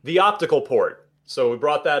here, the optical port. So we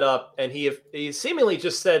brought that up, and he seemingly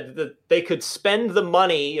just said that they could spend the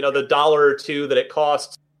money, the $1 or $2 that it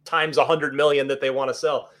costs times 100 million that they want to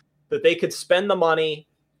sell, that they could spend the money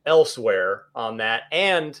elsewhere on that,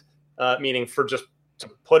 and meaning for just to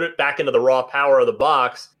put it back into the raw power of the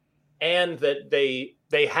box, and that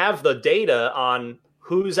they have the data on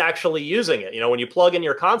who's actually using it. When you plug in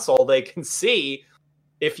your console, they can see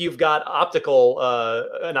if you've got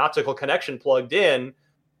an optical connection plugged in,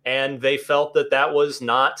 and they felt that was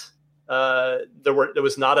not there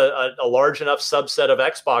was not a large enough subset of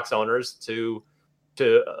Xbox owners to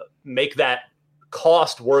make that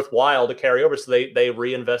cost worthwhile to carry over. So they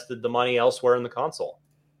reinvested the money elsewhere in the console.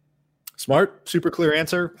 Smart, super clear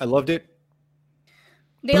answer. I loved it.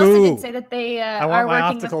 They also did say that they are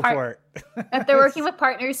working with that they're working with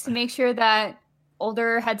partners to make sure that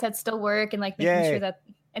older headsets still work, and like making sure that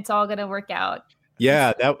it's all going to work out.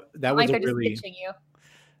 Yeah, that was like really. Just you.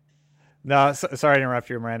 No, sorry to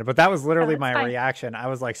interrupt you, Miranda, but that was literally my fine. reaction. I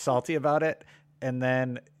was like salty about it, and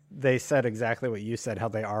then they said exactly what you said, how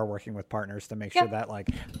they are working with partners to make sure that like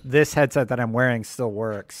this headset that I'm wearing still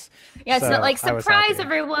works. Yeah, it's not like surprise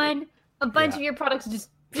everyone. A bunch of your products are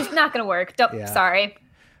just not going to work. Sorry.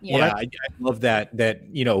 Yeah, I love that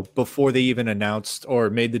before they even announced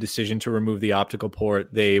or made the decision to remove the optical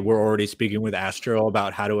port, they were already speaking with Astro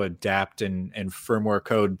about how to adapt and firmware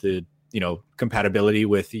code the compatibility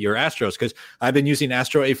with your Astros, because I've been using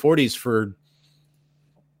Astro A40s for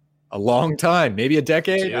a long time, maybe a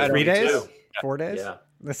decade. 3 days, 4 days. Yeah.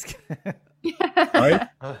 Right?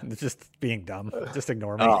 It's just being dumb. Just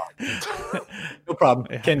ignore me. No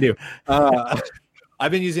problem. Can do. I've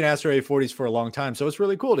been using Astro A40s for a long time, so it's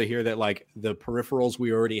really cool to hear that like the peripherals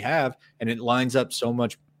we already have, and it lines up so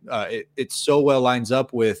much. It so well lines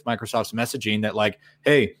up with Microsoft's messaging that like,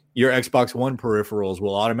 hey, your Xbox One peripherals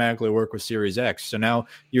will automatically work with Series X. So now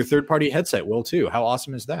your third-party headset will too. How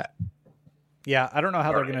awesome is that? Yeah, I don't know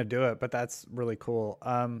how they're going to do it, but that's really cool.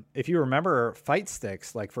 If you remember fight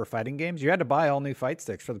sticks, like for fighting games, you had to buy all new fight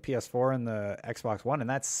sticks for the PS4 and the Xbox One, and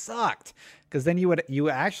that sucked because then you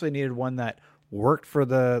actually needed one that worked for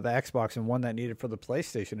the Xbox and one that needed for the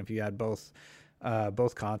PlayStation if you had both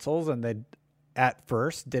consoles, and they at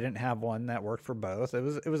first didn't have one that worked for both.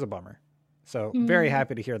 It was a bummer. So very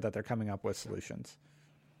happy to hear that they're coming up with solutions.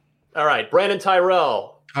 All right, Brandon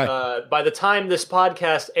Tyrell. Hi. By the time this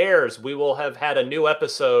podcast airs, we will have had a new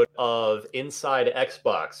episode of Inside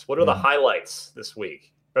Xbox. What are the highlights this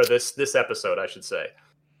week? Or this episode, I should say.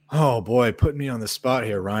 Oh, boy, putting me on the spot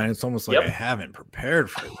here, Ryan. It's almost like I haven't prepared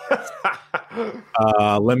for this.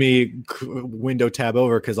 Let me window tab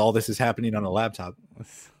over because all this is happening on a laptop.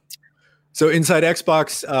 So Inside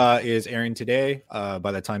Xbox is airing today.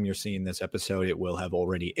 By the time you're seeing this episode, it will have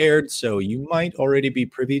already aired. So you might already be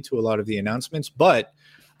privy to a lot of the announcements. But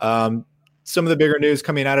some of the bigger news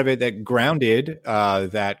coming out of it, that Grounded,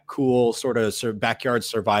 that cool sort of backyard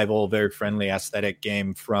survival, very friendly aesthetic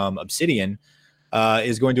game from Obsidian,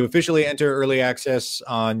 is going to officially enter early access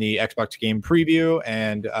on the Xbox Game Preview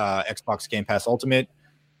and Xbox Game Pass Ultimate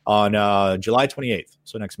on July 28th,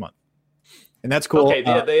 so next month. And that's cool. Okay,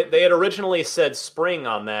 they had originally said spring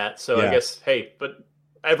on that, so I guess but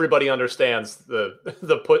everybody understands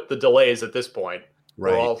the delays at this point.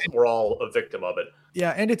 Right. We're all a victim of it.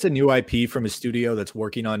 Yeah, and it's a new IP from a studio that's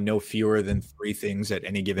working on no fewer than 3 things at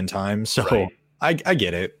any given time. So I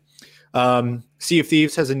get it. Sea of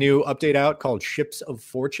Thieves has a new update out called Ships of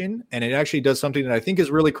Fortune, and it actually does something that I think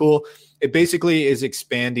is really cool. It basically is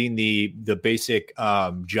expanding the basic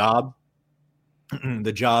job,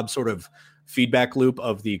 the job sort of feedback loop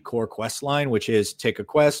of the core quest line, which is take a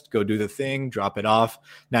quest, go do the thing, drop it off.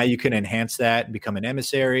 Now you can enhance that and become an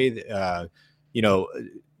emissary.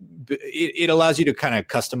 It allows you to kind of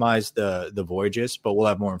customize the voyages, but we'll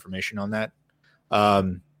have more information on that.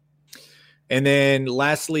 And then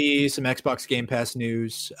lastly, some Xbox Game Pass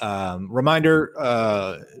news. Reminder,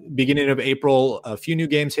 beginning of April, a few new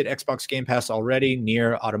games hit Xbox Game Pass already.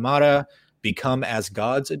 Nier Automata, Become as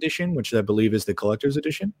Gods edition, which I believe is the collector's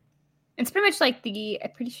edition. It's pretty much like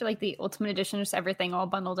I'm pretty sure like the Ultimate Edition, just everything all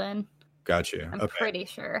bundled in. Gotcha. I'm pretty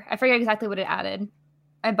sure. I forget exactly what it added.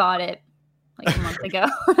 I bought it like a month ago.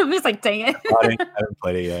 I'm just like, dang it. I haven't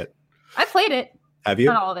played it yet. I played it. Have you?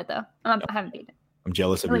 Not all of it though. I haven't beat it. I'm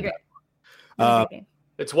jealous of Really you. great. Really great game.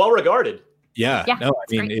 It's well regarded. Yeah, No, I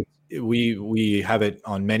it's mean, we have it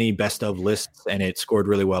on many best of lists, and it scored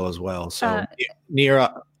really well as well. So Nier,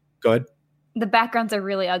 go ahead. The backgrounds are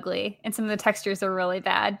really ugly, and some of the textures are really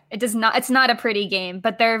bad. It's not a pretty game,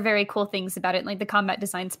 but there are very cool things about it. Like the combat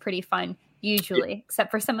design's pretty fun, usually,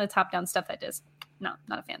 except for some of the top-down stuff that is not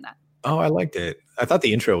a fan of that. Oh, I liked it. I thought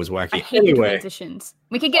the intro was wacky. I hate the transitions.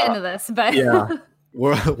 We could get into this, but yeah,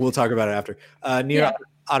 we'll talk about it after. Nier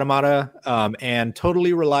Automata and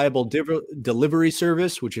Totally Reliable Delivery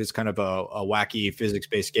Service, which is kind of a wacky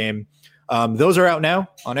physics-based game. Those are out now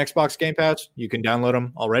on Xbox Game Pass. You can download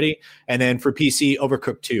them already. And then for PC,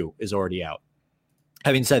 Overcooked 2 is already out.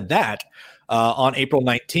 Having said that, on April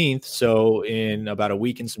 19th, so in about a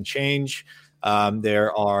week and some change,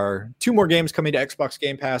 there are 2 more games coming to Xbox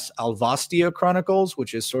Game Pass. Alvastia Chronicles,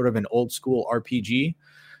 which is sort of an old school RPG,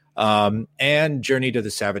 and Journey to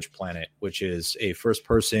the Savage Planet, which is a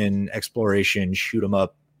first-person exploration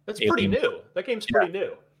shoot-'em-up. That's pretty new. That game's pretty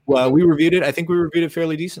new. Well, we reviewed it. I think we reviewed it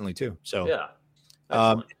fairly decently too. So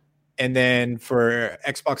yeah. And then for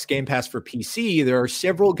Xbox Game Pass for PC, there are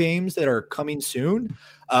several games that are coming soon.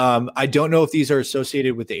 I don't know if these are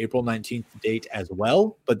associated with the April 19th date as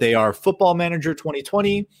well, but they are Football Manager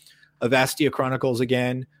 2020, Avastia Chronicles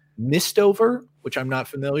again, Mistover, which I'm not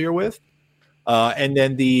familiar with, and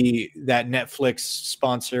then that Netflix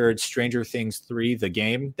sponsored Stranger Things 3, the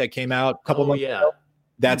game that came out a couple months ago.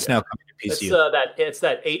 That's now coming to PC. It's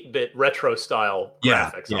that 8-bit retro style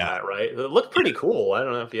graphics on that, right? It looked pretty cool. I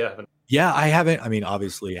don't know if you haven't. Yeah, I haven't. I mean,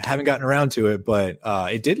 obviously, I haven't gotten around to it, but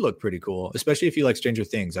it did look pretty cool, especially if you like Stranger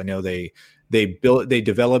Things. I know they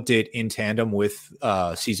developed it in tandem with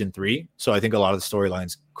season 3, so I think a lot of the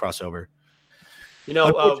storylines cross over. You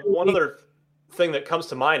know, one other thing that comes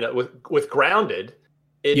to mind with Grounded,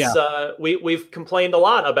 we've complained a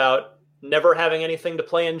lot about never having anything to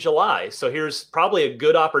play in July. So here's probably a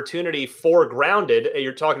good opportunity for Grounded.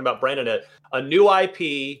 You're talking about, Brandon, a new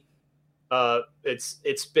IP.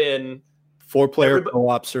 It's been 4-player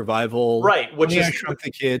co-op survival, right? Which is Shrunk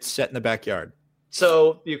the Kids set in the backyard.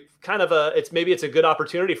 So you kind of it's a good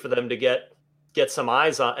opportunity for them to get some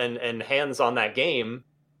eyes on and hands on that game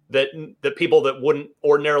that people that wouldn't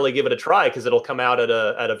ordinarily give it a try because it'll come out at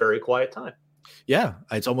a very quiet time. Yeah,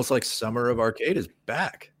 it's almost like Summer of Arcade is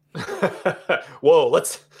back. Whoa,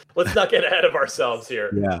 let's not get ahead of ourselves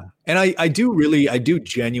here. Yeah, and I do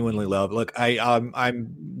genuinely love. Look,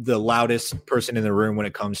 I'm the loudest person in the room when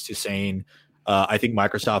it comes to saying I think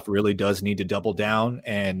Microsoft really does need to double down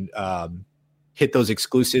and hit those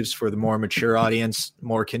exclusives for the more mature audience,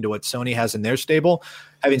 more akin to what Sony has in their stable.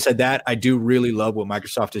 Having said that, I do really love what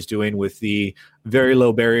Microsoft is doing with the very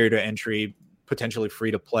low barrier to entry, potentially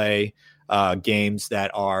free to play games that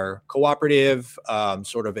are cooperative,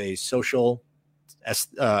 sort of a social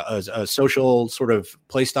sort of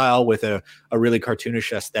play style with a really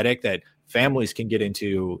cartoonish aesthetic that families can get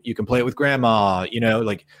into. You can play it with grandma,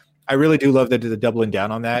 like I really do love the doubling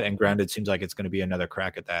down on that, and Grounded seems like it's going to be another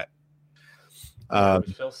crack at that.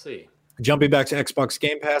 We shall see. Jumping back to Xbox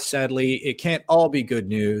Game Pass, sadly, it can't all be good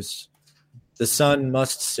news. The sun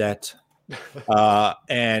must set.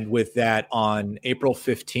 And with that, on April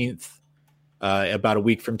 15th, about a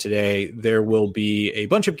week from today, there will be a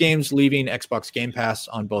bunch of games leaving Xbox Game Pass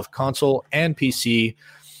on both console and PC.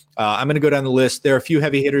 I'm going to go down the list. There are a few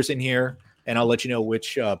heavy hitters in here, and I'll let you know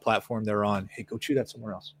which platform they're on. Hey, go chew that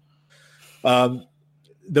somewhere else.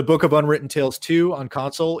 The Book of Unwritten Tales 2 on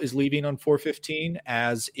console is leaving on 4/15,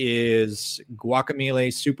 as is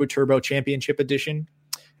Guacamelee Super Turbo Championship Edition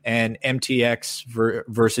and MTX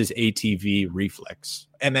versus ATV Reflex.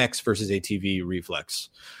 MX versus ATV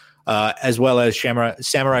Reflex. As well as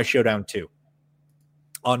Samurai Showdown 2.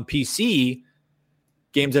 On PC,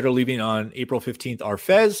 games that are leaving on April 15th are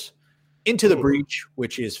Fez, Into the Breach,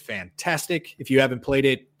 which is fantastic. If you haven't played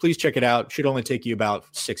it, please check it out. Should only take you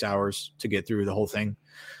about 6 hours to get through the whole thing.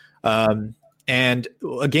 And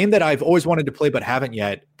a game that I've always wanted to play but haven't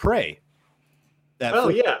yet, Prey.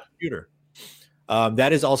 Computer.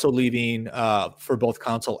 That is also leaving for both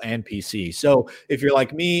console and PC. So if you're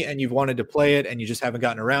like me and you've wanted to play it and you just haven't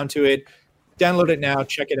gotten around to it, download it now,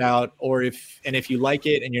 check it out. Or if you like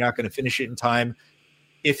it and you're not going to finish it in time,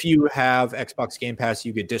 if you have Xbox Game Pass,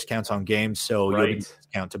 you get discounts on games, so you'll Right. get a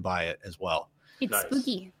discount to buy it as well. It's Nice.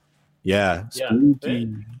 spooky. Yeah, Yeah.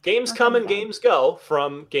 spooky. Games come and games go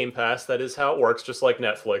from Game Pass. That is how it works, just like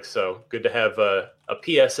Netflix. So good to have a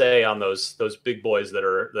PSA on those big boys that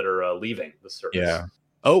are leaving the service. Yeah.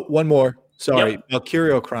 Oh, one more. Sorry,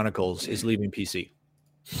 Valkyria Chronicles is leaving PC.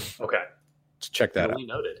 Okay. Let's check that out. Duly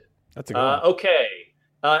noted. That's a good one. Okay.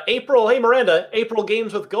 April. Hey, Miranda. April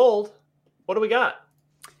Games with Gold. What do we got?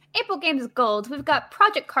 April Games Gold. We've got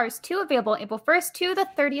Project Cars 2 available April 1st to the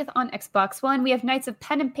 30th on Xbox One. We have Knights of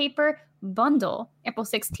Pen and Paper Bundle April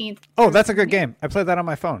 16th. Oh, that's a good game. I played that on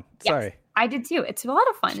my phone. Yes. Sorry. I did too. It's a lot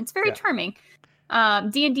of fun. It's very Yeah. charming.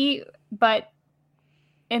 D&D, but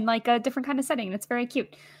in like a different kind of setting. It's very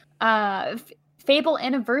cute. Fable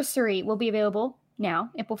Anniversary will be available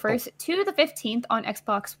now, April 1st to the 15th on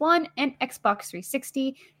Xbox One and Xbox 360.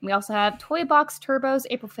 And we also have Toy Box Turbos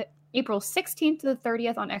April 16th to the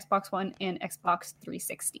 30th on Xbox One and Xbox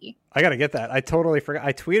 360. I got to get that. I totally forgot.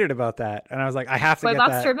 I tweeted about that, and I was like, I have to Toy get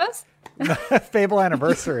Box that. Turbos? Fable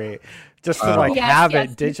Anniversary, just to Oh. like Yes, have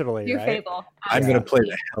yes. it digitally, Your right? Fable. I'm going to play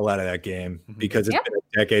Absolutely. the hell out of that game because it's Yep. been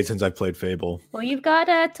a decade since I played Fable. Well, you've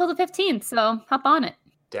got till the 15th, so hop on it.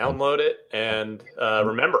 Download it, and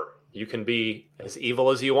remember, you can be as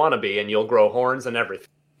evil as you want to be, and you'll grow horns and everything.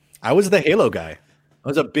 I was the Halo guy. I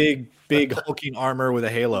was a big hulking armor with a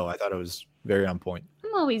halo. I thought it was very on point.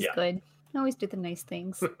 I'm always Yeah. good. I always do the nice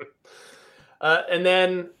things. And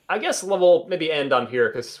then I guess we'll maybe end on here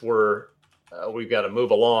because we've got to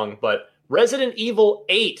move along. But Resident Evil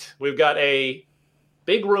 8, we've got a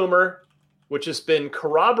big rumor which has been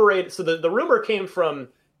corroborated. So the rumor came from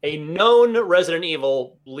a known Resident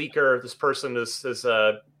Evil leaker. This person is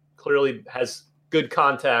clearly has good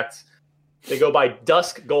contacts. They go by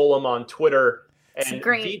Dusk Golem on Twitter, It's and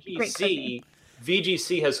great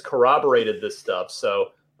VGC has corroborated this stuff.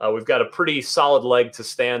 So we've got a pretty solid leg to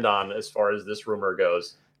stand on as far as this rumor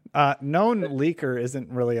goes. Known leaker isn't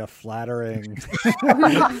really a flattering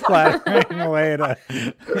way to.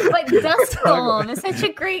 But Dusk Golem is such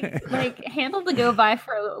a great handle to go by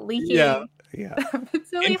for leaking. Yeah. Yeah.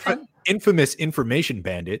 It's really fun. Infamous information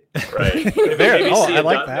bandit. Right. There. Maybe Oh, see I a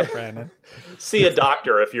like that, Brandon. See a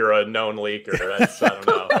doctor if you're a known leaker. That's, I don't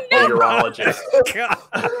know, a urologist.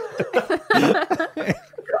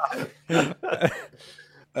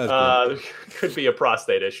 Could be a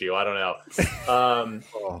prostate issue. I don't know.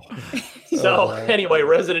 So anyway,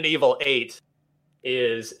 Resident Evil 8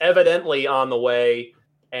 is evidently on the way,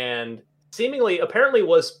 and apparently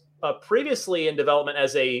was previously in development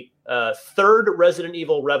as a third Resident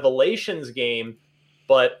Evil Revelations game,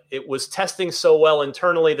 but it was testing so well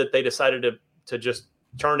internally that they decided to just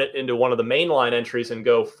turn it into one of the mainline entries and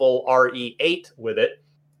go full RE8 with it.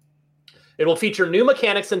 It will feature new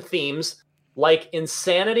mechanics and themes like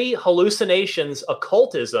insanity, hallucinations,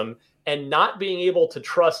 occultism, and not being able to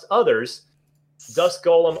trust others. Dusk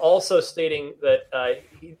Golem also stating that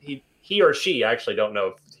he or she, I actually don't know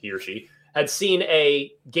if he or she, had seen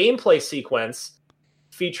a gameplay sequence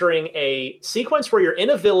featuring a sequence where you're in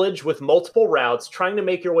a village with multiple routes trying to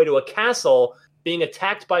make your way to a castle, being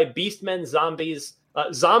attacked by beastmen,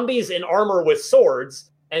 zombies in armor with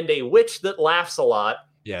swords, and a witch that laughs a lot.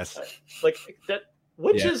 Yes. Like that.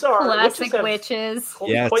 Witches Classic have witches.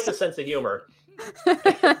 quite the sense of humor.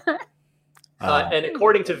 And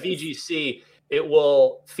according to VGC, it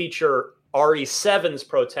will feature RE7's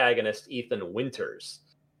protagonist, Ethan Winters.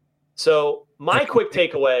 So my quick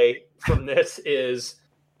takeaway from this is,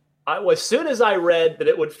 as soon as I read that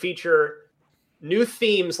it would feature new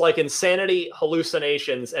themes like insanity,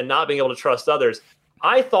 hallucinations, and not being able to trust others,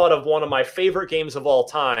 I thought of one of my favorite games of all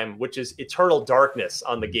time, which is Eternal Darkness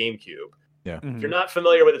on the GameCube. Yeah. Mhm. If you're not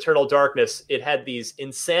familiar with Eternal Darkness, it had these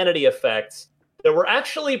insanity effects that were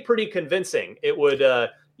actually pretty convincing. It would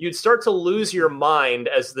you'd start to lose your mind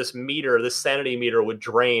as this sanity meter would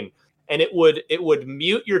drain, and it would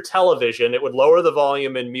mute your television. It would lower the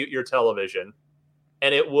volume and mute your television,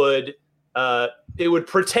 and it would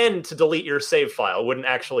pretend to delete your save file. It wouldn't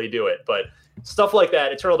actually do it, but stuff like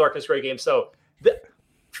that. Eternal Darkness, great game. So the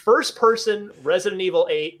first person Resident Evil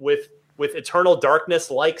 8 with Eternal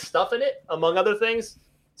Darkness like stuff in it, among other things,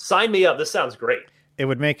 sign me up. This sounds great. It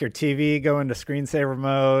would make your TV go into screensaver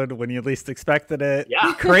mode when you least expected it.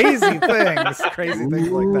 Yeah. Crazy things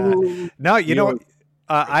like that. No, you know,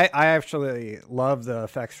 I actually love the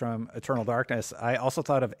effects from Eternal Darkness. I also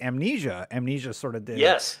thought of Amnesia. Amnesia sort of did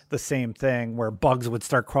the same thing where bugs would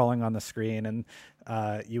start crawling on the screen and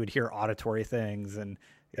you would hear auditory things. And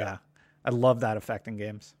yeah, I love that effect in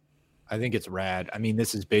games. I think it's rad. I mean,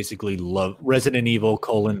 this is basically Resident Evil :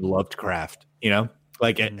 Lovecraft, you know,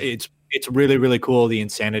 like it's It's really, really cool, the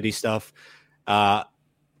Insanity stuff.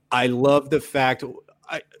 I love the fact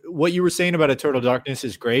what you were saying about Eternal Darkness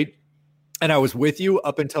is great. And I was with you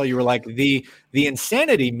up until you were like the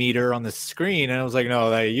Insanity meter on the screen. And I was like,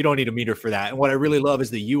 no, you don't need a meter for that. And what I really love is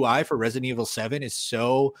the UI for Resident Evil 7 is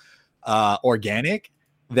so organic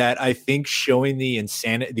that I think showing the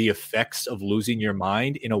effects of losing your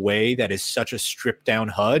mind in a way that is such a stripped down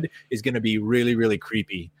HUD is going to be really, really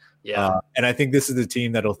creepy. Yeah. And I think this is the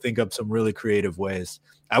team that'll think up some really creative ways.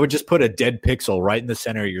 I would just put a dead pixel right in the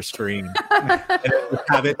center of your screen and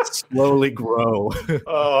have it slowly grow.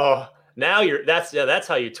 Oh, now that's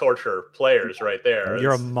how you torture players right there.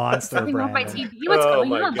 You're a monster, Something wrong with my Brandon. TV. What's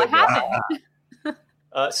going on? goodness. What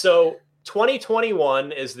happened? So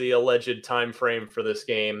 2021 is the alleged time frame for this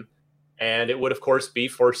game, and it would of course be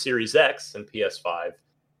for Series X and PS5.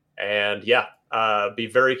 And be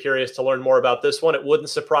very curious to learn more about this one. It wouldn't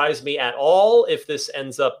surprise me at all if this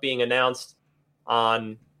ends up being announced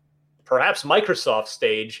on perhaps Microsoft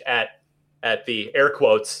stage at the air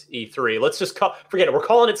quotes E3. Let's just forget it. We're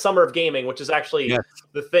calling it Summer of Gaming, which is actually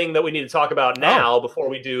the thing that we need to talk about now before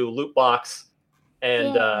we do loot box.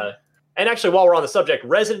 And actually, while we're on the subject,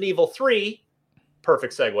 Resident Evil 3,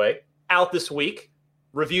 perfect segue, out this week,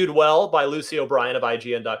 reviewed well by Lucy O'Brien of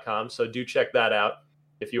IGN.com. So do check that out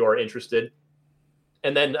if you are interested.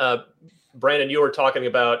 And then, Brandon, you were talking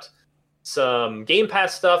about some Game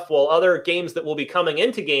Pass stuff. Well, other games that will be coming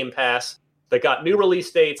into Game Pass that got new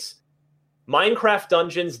release dates. Minecraft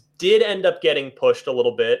Dungeons did end up getting pushed a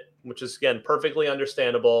little bit, which is, again, perfectly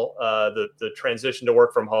understandable. The transition to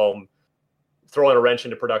work from home, throwing a wrench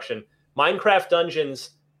into production. Minecraft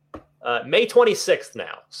Dungeons, May 26th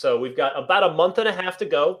now. So we've got about a month and a half to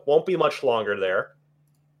go. Won't be much longer there.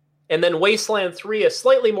 And then Wasteland 3, a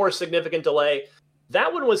slightly more significant delay.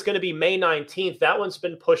 That one was going to be May 19th. That one's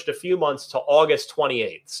been pushed a few months to August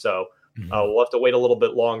 28th. So we'll have to wait a little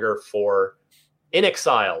bit longer for In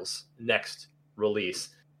Exile's next release.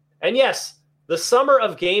 And yes, the Summer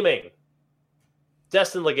of Gaming.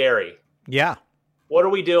 Destin Legary. Yeah. What are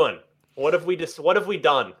we doing? What have we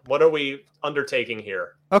done? What are we undertaking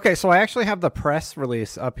here? Okay, so I actually have the press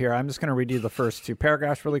release up here. I'm just going to read you the first two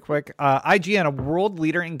paragraphs really quick. IGN, a world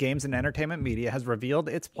leader in games and entertainment media, has revealed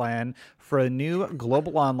its plan for a new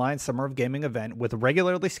global online Summer of Gaming event with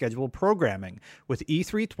regularly scheduled programming. With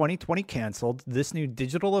E3 2020 canceled, this new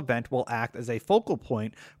digital event will act as a focal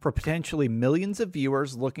point for potentially millions of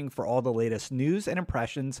viewers looking for all the latest news and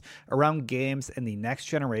impressions around games and the next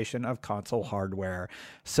generation of console hardware.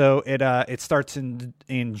 So it starts in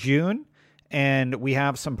June. And we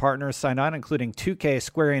have some partners signed on, including 2K,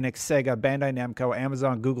 Square Enix, Sega, Bandai Namco,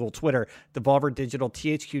 Amazon, Google, Twitter, Devolver Digital,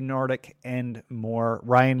 THQ Nordic, and more.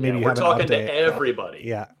 Ryan, maybe you have an update. We're talking to everybody.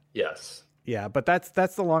 Yeah. Yes. Yeah, but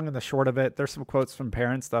that's the long and the short of it. There's some quotes from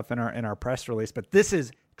parent stuff in our press release, but this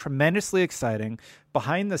is tremendously exciting.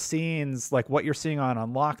 Behind the scenes, like what you're seeing on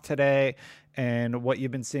Unlock today and what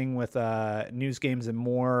you've been seeing with News Games and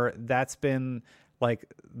More, that's been like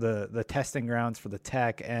the testing grounds for the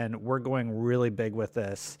tech, and we're going really big with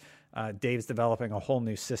this. Dave's developing a whole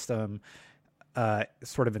new system,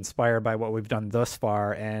 sort of inspired by what we've done thus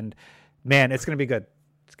far, and man, it's going to be good.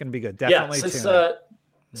 It's going to be good. Definitely. Yeah,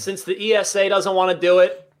 since the ESA doesn't want to do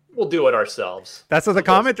it, we'll do it ourselves. That's what the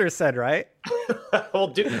commenters said, right? We'll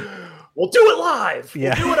do it live.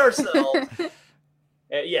 Yeah. We'll do it ourselves.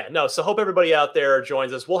 So hope everybody out there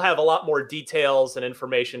joins us. We'll have a lot more details and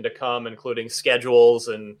information to come, including schedules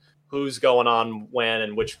and who's going on when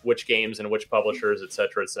and which games and which publishers, et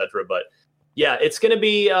cetera, et cetera. But yeah, it's going to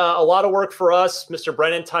be a lot of work for us. Mr.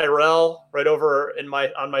 Brennan Tyrell, right over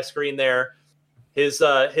on my screen there. His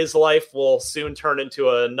life will soon turn into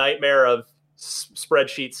a nightmare of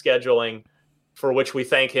spreadsheet scheduling, for which we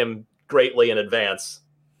thank him greatly in advance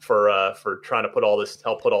for trying to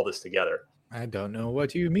help put all this together. I don't know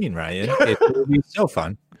what you mean, Ryan. It will be so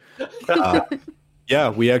fun. We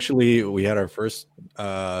had our first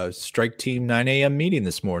Strike Team 9 a.m. meeting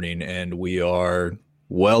this morning, and we are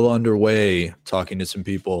well underway talking to some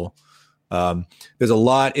people. There's a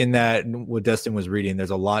lot in that, what Destin was reading, there's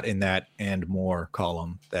a lot in that and more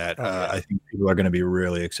column that I think people are going to be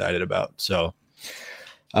really excited about. So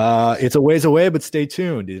it's a ways away, but stay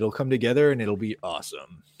tuned. It'll come together and it'll be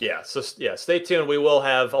awesome. Stay tuned. We will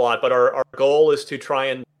have a lot, but our goal is to try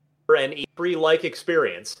and an E3-like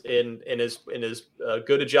experience in as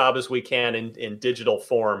good a job as we can in digital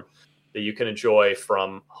form that you can enjoy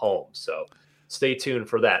from home. So stay tuned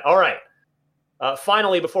for that. All right.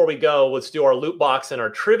 Finally, before we go, let's do our loot box and our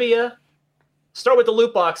trivia. Start with the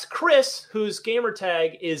loot box. Chris, whose gamer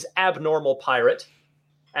tag is Abnormal Pirate,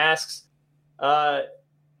 asks,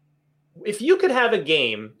 if you could have a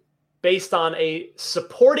game based on a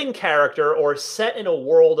supporting character or set in a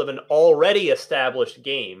world of an already established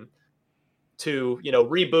game to,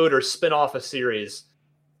 reboot or spin off a series,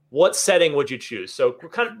 what setting would you choose? So we're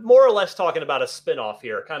kind of more or less talking about a spin-off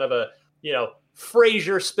here, kind of a,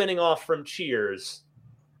 Frasier spinning off from Cheers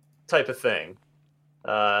type of thing.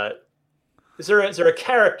 Is there a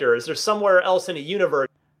character? Is there somewhere else in a universe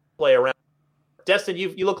to play around? Destin,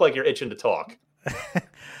 you look like you're itching to talk.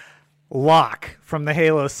 Locke from the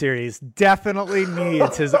Halo series definitely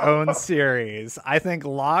needs his own series. I think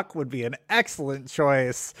Locke would be an excellent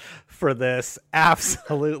choice for this.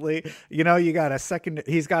 Absolutely. You got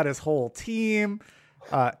he's got his whole team.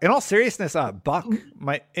 In all seriousness, Buck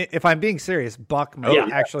if I'm being serious, Buck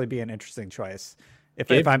might actually be an interesting choice.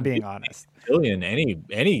 If I'm being honest. Billion,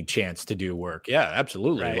 any chance to do work. Yeah,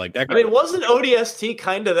 absolutely. Right. Like that. I mean, wasn't ODST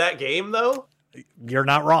kind of that game though? You're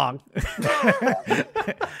not wrong.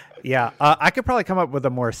 Yeah, I could probably come up with a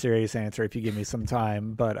more serious answer if you give me some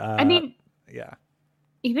time. But I mean, yeah,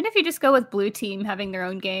 even if you just go with Blue Team having their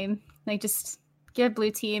own game, like just give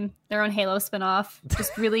Blue Team their own Halo spinoff.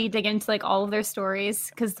 Just really dig into like all of their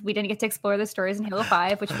stories, because we didn't get to explore the stories in Halo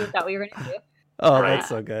 5, which we thought we were going to do. Oh, that's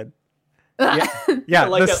so good. Yeah,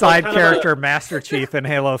 like the side character Master Chief in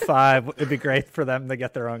Halo 5, it'd be great for them to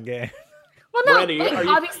get their own game. Well, no, Miranda,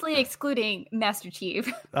 obviously excluding Master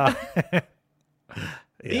Chief.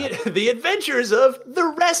 The adventures of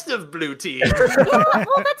the rest of Blue Team.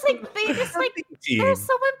 Well, that's like they're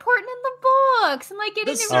so important in the books and like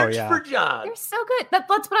getting The search for John. They're so good.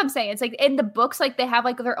 That's what I'm saying. It's like in the books, like they have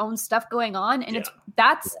like their own stuff going on, and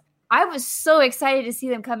I was so excited to see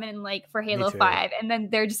them come in like for Halo 5, and then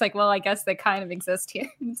they're just like, well, I guess they kind of exist here.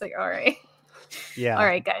 It's like, all right. Yeah. All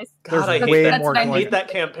right, guys. God, I hate that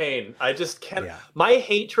campaign. I just can't. Yeah. My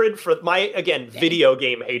hatred for video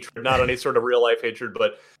game hatred, not any sort of real life hatred,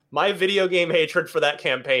 but my video game hatred for that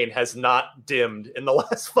campaign has not dimmed in the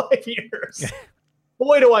last 5 years.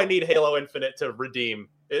 Boy, do I need Halo Infinite to redeem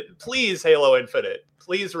it. Please, Halo Infinite,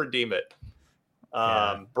 please redeem it.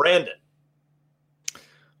 Brandon,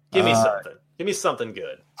 give me something. Give me something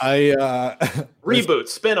good. Reboot,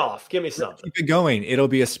 spin-off. Give me something. Keep it going. It'll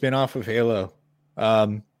be a spin-off of Halo.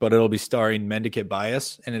 But it'll be starring Mendicant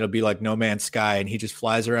Bias, and it'll be like No Man's Sky, and he just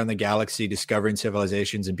flies around the galaxy discovering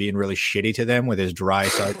civilizations and being really shitty to them with his dry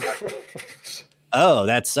oh,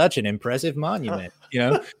 that's such an impressive monument,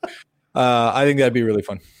 I think that'd be really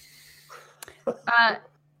fun.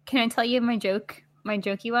 Can I tell you my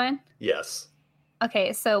jokey one? Yes.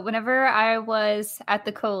 Okay, so whenever I was at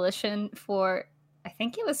the Coalition I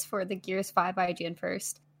think it was for the Gears 5 IGN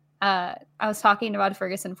first, I was talking to Rod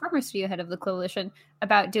Ferguson, former studio head of the Coalition,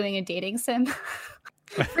 about doing a dating sim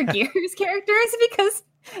for Gears characters, because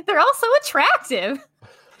they're all so attractive.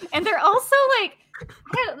 And they're also like,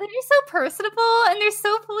 they're so personable, and they're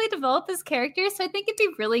so fully developed as characters. So I think it'd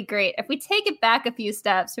be really great if we take it back a few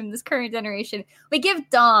steps from this current generation. We give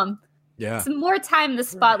Dom some more time in the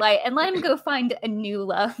spotlight and let him go find a new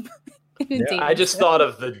love. I just thought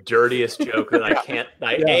of the dirtiest joke that I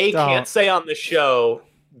can't say on the show,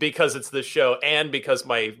 because it's the show and because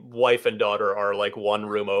my wife and daughter are like one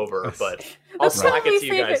room over, but I'll slack it to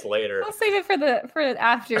you guys later. I'll save it for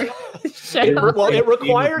after the show. It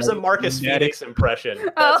requires a Marcus Phoenix impression.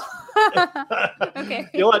 Okay.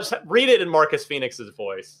 You'll just read it in Marcus Phoenix's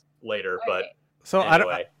voice later, but so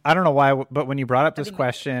anyway. I don't know why, but when you brought up this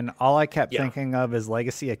question, all I kept thinking of is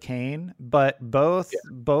Legacy of Kain. But both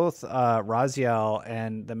Raziel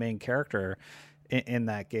and the main character in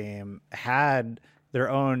that game had their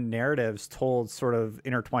own narratives told sort of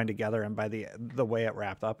intertwined together, and by the way it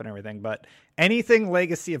wrapped up and everything. But anything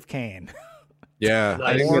Legacy of Kain,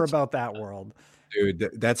 more about that world, dude.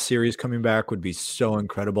 That series coming back would be so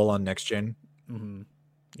incredible on next gen. Mm-hmm.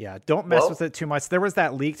 Yeah, don't mess with it too much. There was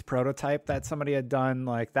that leaked prototype that somebody had done,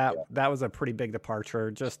 like that. Yeah. That was a pretty big departure.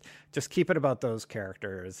 Just keep it about those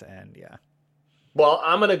characters, and Well,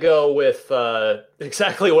 I'm gonna go with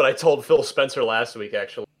exactly what I told Phil Spencer last week.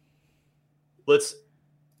 Actually, let's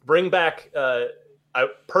bring back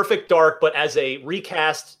Perfect Dark, but as a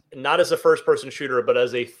recast, not as a first-person shooter, but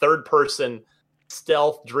as a third-person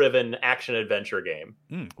stealth-driven action-adventure game.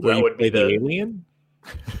 That would be the Alien.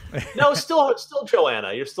 No, still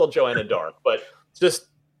Joanna. You're still Joanna Dark, but just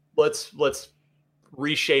let's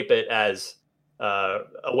reshape it as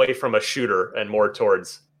away from a shooter and more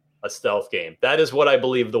towards a stealth game. That is what I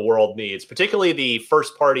believe the world needs, particularly the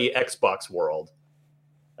first-party Xbox world,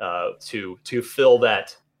 to fill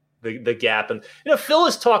that the gap. And Phil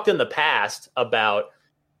has talked in the past about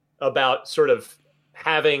sort of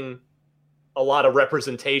having a lot of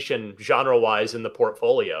representation genre-wise in the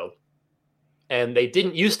portfolio. And they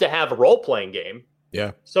didn't used to have a role-playing game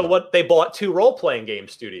Yeah. So what they bought 2 role-playing game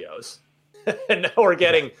studios. And now we're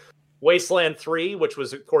getting Wasteland 3, which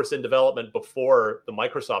was of course in development before the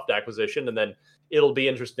Microsoft acquisition, and then it'll be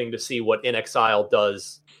interesting to see what In Exile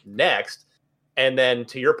does next. And then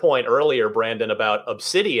to your point earlier, Brandon, about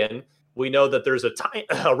Obsidian, we know that there's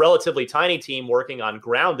a relatively tiny team working on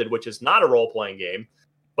Grounded, which is not a role-playing game,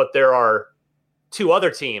 but there are 2 other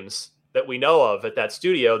teams that we know of at that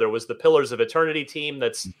studio. There was the Pillars of Eternity team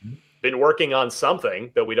that's been working on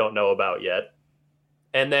something that we don't know about yet.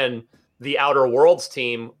 And then the Outer Worlds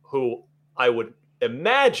team, who I would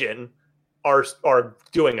imagine are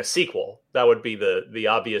doing a sequel. That would be the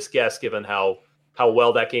obvious guess, given how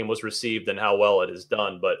well that game was received and how well it is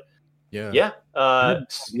done. But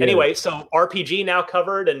anyway, so RPG now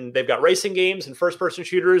covered, and they've got racing games and first-person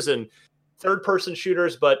shooters and third-person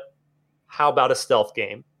shooters. But how about a stealth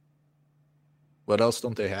game? What else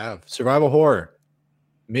don't they have? Survival horror.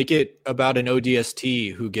 Make it about an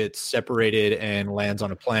ODST who gets separated and lands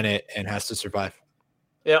on a planet and has to survive.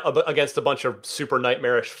 Yeah, against a bunch of super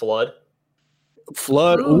nightmarish flood.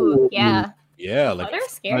 Ooh, yeah. Yeah, Flood are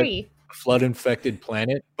scary. Flood-infected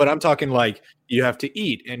planet. But I'm talking like you have to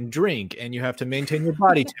eat and drink and you have to maintain your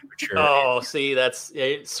body temperature. Oh, see, that's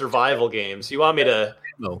survival games. You want me to...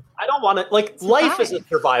 No. I don't want to... Like, life is a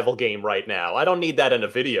survival game right now. I don't need that in a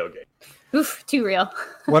video game. Oof, too real.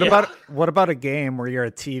 What about a game where you're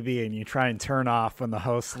a TV and you try and turn off when the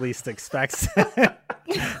host least expects it?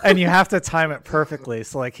 And you have to time it perfectly,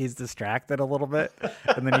 so like he's distracted a little bit,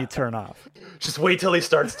 and then you turn off. Just wait till he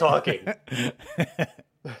starts talking.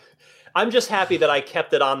 I'm just happy that I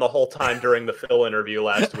kept it on the whole time during the Phil interview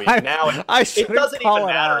last week. Now it doesn't even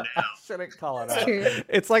matter now. I shouldn't call it out.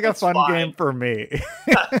 It's like a fun game for me.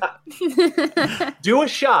 Do a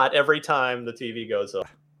shot every time the TV goes up.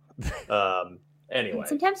 Anyway,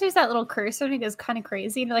 sometimes there's that little cursor and it goes kind of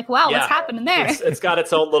crazy and you're like, wow, what's happening there? It's got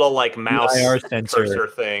its own little like mouse sensor cursor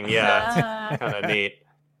thing. Yeah, kind of neat.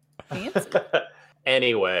 Fancy.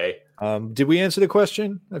 Anyway, did we answer the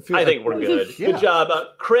question? I think we're good. Good job,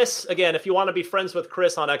 Chris. Again, if you want to be friends with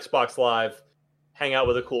Chris on Xbox Live, hang out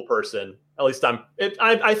with a cool person. At least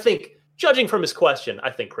I think, judging from his question, I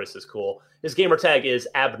think Chris is cool. His gamer tag is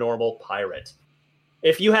Abnormal Pirate.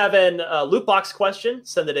 If you have an loot box question,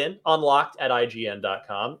 send it in,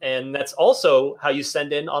 unlocked@ign.com. And that's also how you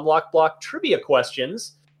send in Unlocked Block trivia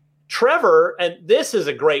questions. Trevor, and this is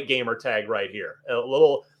a great gamer tag right here. A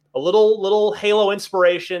little Halo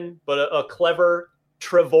inspiration, but a clever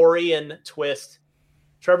Trevorian twist.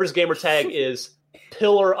 Trevor's gamer tag is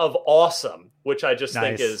Pillar of Awesome, which I just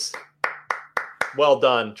think is well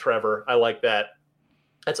done, Trevor. I like that.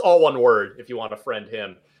 That's all one word if you want to friend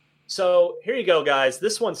him. So here you go, guys.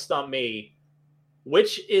 This one stumped me.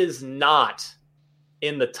 Which is not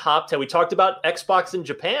in the top 10? We talked about Xbox in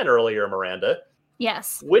Japan earlier, Miranda.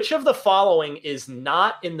 Yes. Which of the following is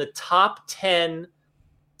not in the top 10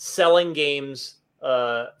 selling games,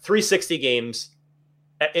 360 games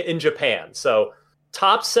in Japan? So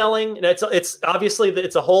top selling, and it's obviously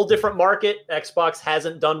it's a whole different market. Xbox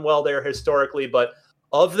hasn't done well there historically, but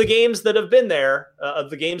of the games that have been there, of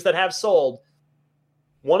the games that have sold,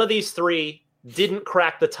 one of these 3 didn't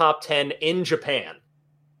crack the top 10 in Japan,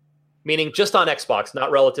 meaning just on Xbox,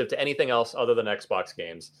 not relative to anything else other than Xbox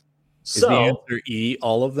games. So, is the answer E,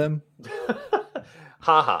 all of them?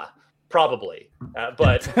 Haha, probably.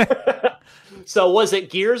 But so was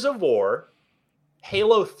it Gears of War,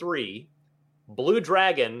 Halo 3, Blue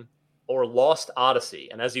Dragon, or Lost Odyssey?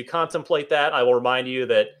 And as you contemplate that, I will remind you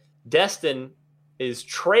that Destin is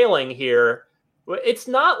trailing here. It's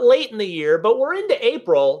not late in the year, but we're into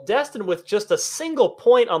April. Destin with just a single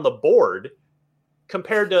point on the board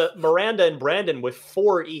compared to Miranda and Brandon with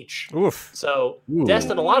 4 each. Oof. So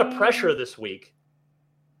Destin, a lot of pressure this week.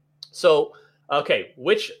 So, okay,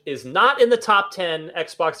 which is not in the top 10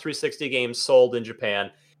 Xbox 360 games sold in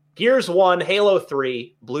Japan? Gears 1, Halo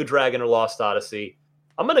 3, Blue Dragon, or Lost Odyssey?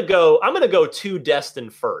 I'm gonna go to Destin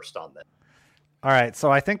first on this. All right, so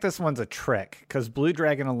I think this one's a trick because Blue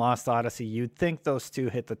Dragon and Lost Odyssey, you'd think those 2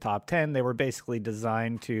 hit the top 10. They were basically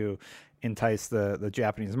designed to entice the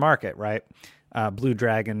Japanese market, right? Blue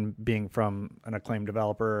Dragon being from an acclaimed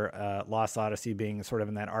developer, Lost Odyssey being sort of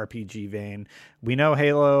in that RPG vein. We know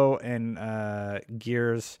Halo and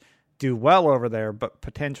Gears do well over there, but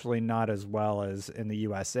potentially not as well as in the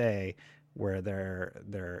USA, where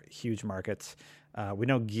they're huge markets. We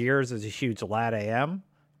know Gears is a huge LATAM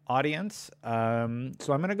audience, so I'm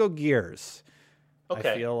gonna go Gears.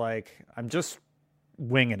 Okay. I feel like I'm just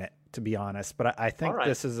winging it, to be honest, but I think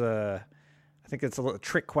this is I think it's a little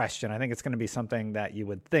trick question. I think it's going to be something that you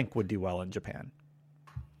would think would do well in Japan.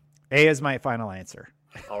 A is my final answer.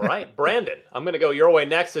 All right, Brandon, I'm going to go your way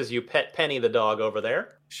next as you pet Penny the dog over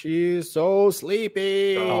there. She's so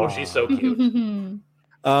sleepy. Oh, she's so cute.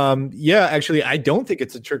 Yeah, actually, I don't think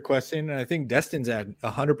it's a trick question, and I think Destin's at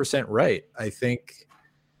 100% right. I think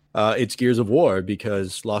it's Gears of War,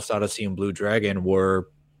 because Lost Odyssey and Blue Dragon were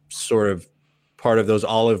sort of part of those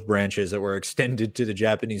olive branches that were extended to the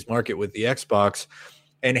Japanese market with the Xbox.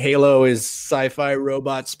 And Halo is sci-fi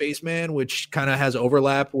robot spaceman, which kind of has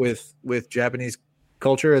overlap with Japanese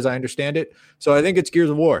culture, as I understand it. So I think it's Gears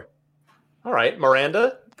of War. All right,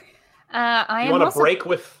 Miranda, I you want to break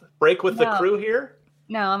with the crew here?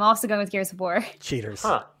 No, I'm also going with Gears of War. Cheaters.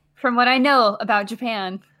 Huh. From what I know about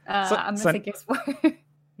Japan, I'm going to so- say Gears of War.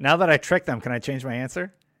 Now that I tricked them, can I change my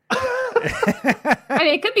answer? I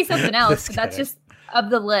mean, it could be something else, but that's just of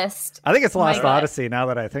the list. I think it's Lost My God. Odyssey now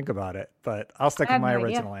that I think about it, but I'll stick I with have my no idea.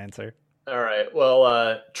 original answer. All right.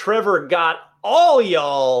 Well, Trevor got all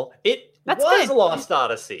y'all. It That's was good. Lost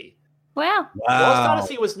Odyssey. Wow. Lost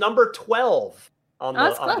Odyssey was number 12 on Oh,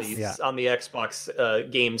 that's the close. Yeah. on the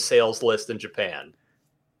Xbox game sales list in Japan.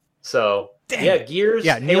 So Dang yeah, it. Gears,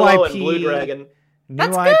 Yeah, new Halo, IP. and Blue Dragon. New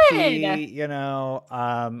That's IP, good. you know,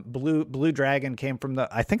 Blue Dragon came from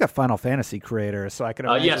I think a Final Fantasy creator, so I could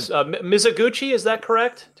imagine. Yes, Mizuguchi, is that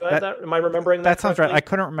correct? Do I have that? Am I remembering that? That sounds right. correctly? I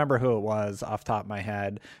couldn't remember who it was off the top of my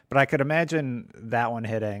head, but I could imagine that one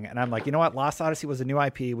hitting. And I'm like, you know what? Lost Odyssey was a new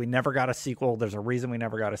IP. We never got a sequel. There's a reason we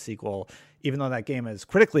never got a sequel, even though that game is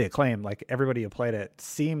critically acclaimed. Like everybody who played it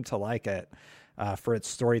seemed to like it for its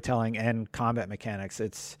storytelling and combat mechanics.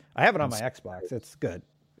 I have it on my Xbox. It's good.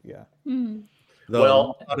 Yeah. The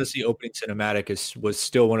Well- Odyssey opening cinematic was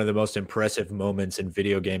still one of the most impressive moments in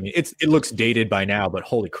video gaming. It looks dated by now, but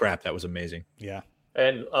holy crap, that was amazing. Yeah.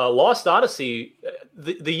 And Lost Odyssey,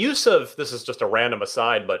 the use of, this is just a random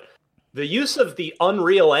aside, but the use of the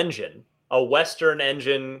Unreal Engine, a Western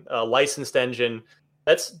engine, a licensed engine,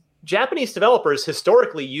 that's Japanese developers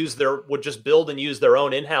historically would just build and use their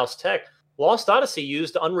own in-house tech. Lost Odyssey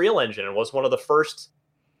used Unreal Engine and was one of the first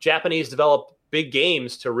Japanese developed big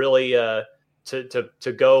games to really to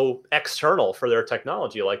go external for their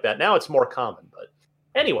technology like that. Now it's more common, but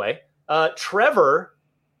anyway, Trevor,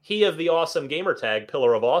 he of the awesome gamer tag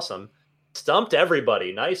Pillar of Awesome, stumped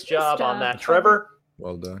everybody. Nice job on that, Trevor.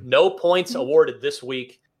 Well done. No points awarded this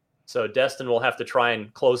week, so Destin will have to try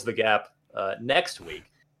and close the gap next week.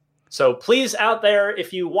 So please, out there,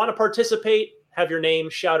 if you want to participate, have your name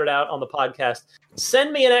shouted out on the podcast,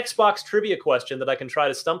 send me an Xbox trivia question that I can try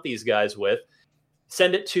to stump these guys with.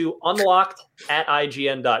 Send it to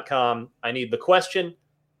unlocked@ign.com. I need the question,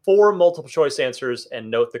 4 multiple choice answers, and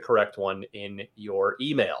note the correct one in your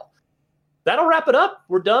email. That'll wrap it up.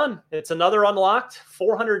 We're done. It's another Unlocked.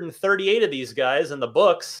 438 of these guys in the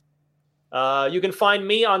books. You can find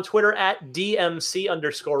me on Twitter at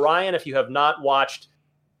DMC_Ryan. If you have not watched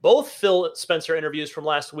both Phil Spencer interviews from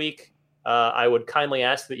last week, I would kindly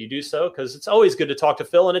ask that you do so, because it's always good to talk to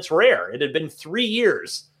Phil, and it's rare. It had been 3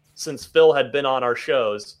 years since Phil had been on our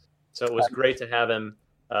shows, so it was great to have him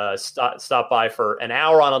stop by for an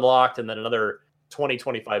hour on Unlocked and then another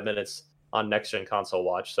 20-25 minutes on Next Gen Console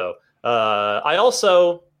Watch. So I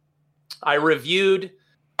reviewed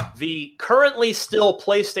the currently still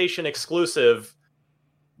PlayStation exclusive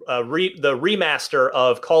the remaster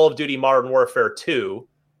of Call of Duty Modern Warfare 2,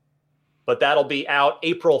 but that'll be out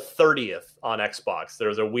April 30th on Xbox.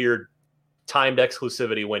 There's a weird timed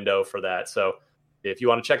exclusivity window for that, so if you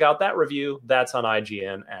want to check out that review, that's on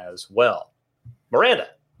IGN as well. Miranda.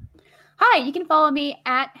 Hi, you can follow me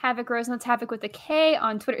at Havoc Rose, and that's Havoc with a K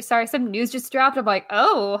on Twitter. Sorry, some news just dropped. I'm like,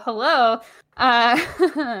 oh, hello.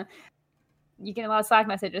 You get a lot of Slack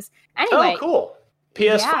messages. Anyway. Oh, cool.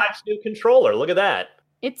 PS5's new controller. Look at that.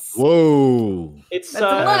 It's Whoa. It's That's a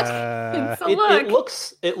look. It's a look.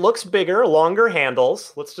 it looks bigger, longer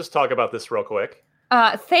handles. Let's just talk about this real quick.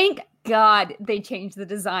 Thank God they changed the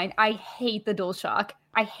design. I hate the DualShock.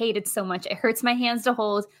 I hate it so much. It hurts my hands to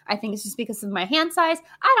hold. I think it's just because of my hand size.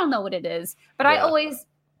 I don't know what it is, but I always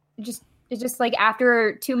it's just like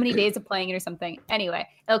after too many days of playing it or something. Anyway,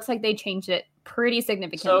 it looks like they changed it pretty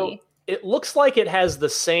significantly. So it looks like it has the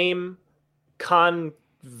same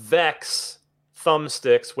convex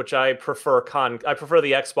thumbsticks, which I prefer. I prefer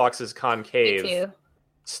the Xbox's concave. Me too.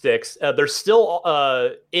 Sticks. They're still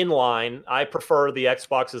inline. I prefer the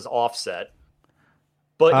Xbox's offset.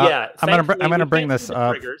 But yeah, I'm gonna bring this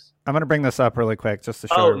up. Triggers. I'm gonna bring this up really quick just to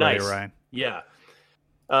show everybody, nice. Ryan. Yeah.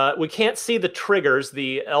 We can't see the triggers,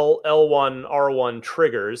 the L1, R1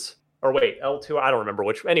 triggers. Or wait, L2, I don't remember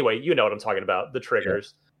which. Anyway, you know what I'm talking about, the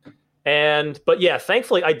triggers. But yeah,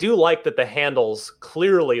 thankfully, I do like that the handles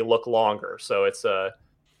clearly look longer. So it's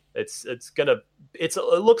It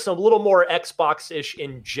looks a little more Xbox-ish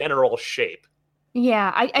in general shape.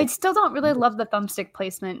 Yeah, I still don't really love the thumbstick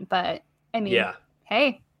placement, but I mean,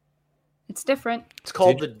 hey, it's different. It's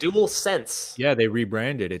called the DualSense. Yeah, they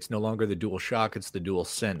rebranded. It's no longer the DualShock, it's the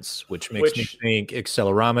DualSense, which makes me think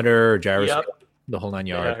accelerometer, gyroscope, the whole 9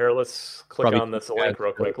 yards. Yeah, here, let's click on this link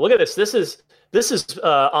real quick. Look at this. This is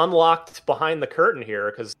unlocked behind the curtain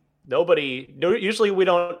here because usually we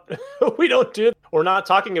don't we're not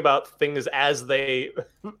talking about things as they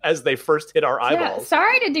first hit our eyeballs. Yeah,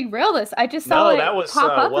 sorry to derail this. I just saw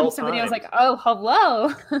pop up from somebody. I was like, oh,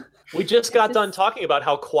 hello. We just got done talking about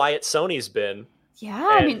how quiet Sony's been. Yeah,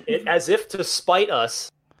 I mean, as if to spite us,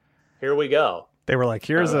 here we go. They were like,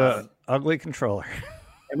 here's a ugly controller.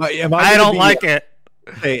 I don't like it.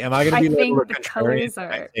 Hey, am I going to be think like the colors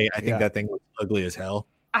are... I think that thing looks ugly as hell.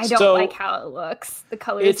 I don't like how it looks. The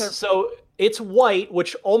colors are... So it's white,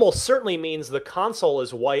 which almost certainly means the console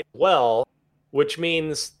is white which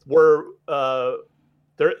means we're going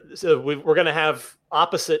to have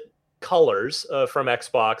opposite colors from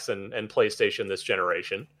Xbox and PlayStation this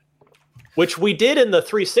generation, which we did in the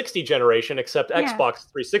 360 generation, except Xbox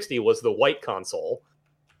 360 was the white console.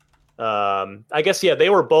 I guess they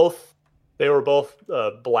were both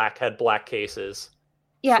black, had black cases.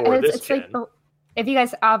 Yeah, for and this it's gen. like, if you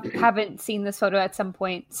guys haven't seen this photo at some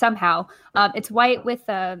point somehow, it's white with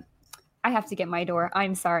a... I have to get my door.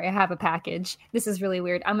 I'm sorry. I have a package. This is really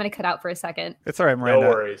weird. I'm going to cut out for a second. It's all right, Miranda. No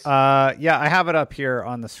worries. Yeah, I have it up here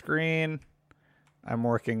on the screen. I'm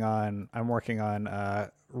working on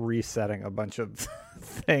resetting a bunch of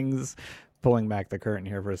things. Pulling back the curtain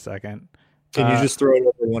here for a second. Can you just throw it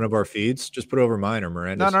over one of our feeds? Just put it over mine or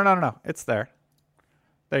Miranda's. No. It's there.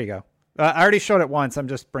 There you go. I already showed it once. I'm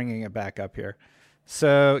just bringing it back up here.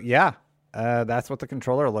 So, yeah, that's what the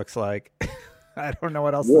controller looks like. I don't know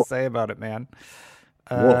what else to say about it, man.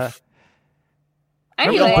 Anyway.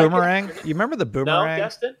 Remember the boomerang? You remember the boomerang? No,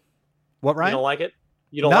 guessed it? What, Ryan? You don't like it?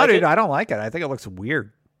 No, dude, I don't like it. I think it looks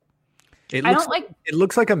weird. It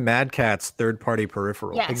looks like a Mad Catz third-party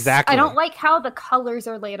peripheral. Yes, exactly. I don't like how the colors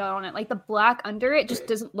are laid out on it. Like the black under it just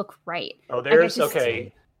doesn't look right. Oh, there's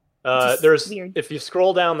weird. If you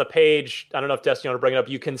scroll down the page, I don't know if Destiny want to bring it up,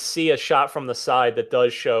 you can see a shot from the side that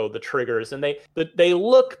does show the triggers, and they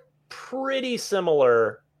look pretty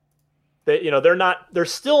similar. They're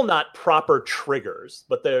still not proper triggers,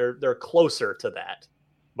 but they're closer to that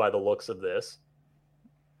by the looks of this.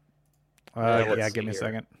 Give me a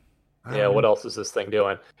second. Yeah, what else is this thing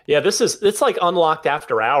doing? Yeah, it's like unlocked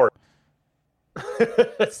after hours.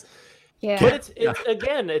 Yeah. But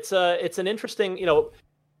it's an interesting,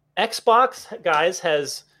 Xbox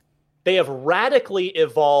guys they have radically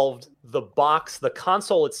evolved the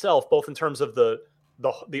console itself, both in terms of the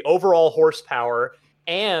overall horsepower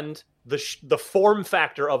and the form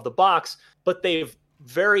factor of the box, but they've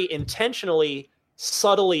very intentionally,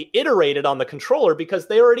 subtly iterated on the controller because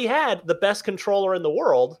they already had the best controller in the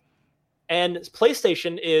world. And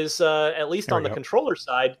PlayStation is, at least on the controller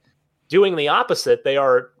side, doing the opposite. They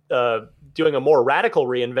are doing a more radical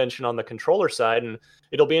reinvention on the controller side, and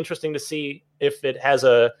it'll be interesting to see if it has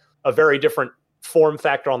a very different form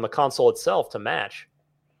factor on the console itself to match.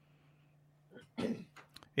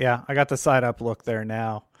 Yeah, I got the side up look there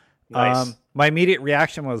now. Nice. My immediate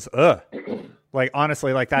reaction was, ugh. Like,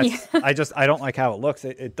 honestly, like that's, I don't like how it looks.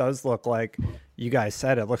 It does look like you guys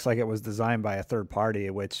said, it looks like it was designed by a third party,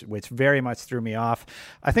 which very much threw me off.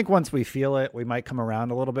 I think once we feel it, we might come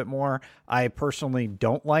around a little bit more. I personally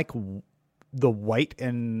don't like the white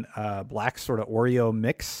and black sort of Oreo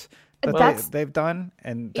mix that they've done.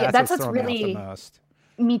 And that's what's throwing me off the most.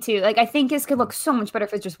 Me too. Like, I think this could look so much better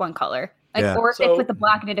if it's just one color. Like, or if it's with the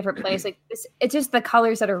black in a different place. Like, it's just the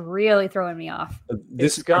colors that are really throwing me off.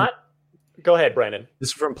 Go ahead, Brandon. This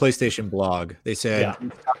is from PlayStation Blog. They said,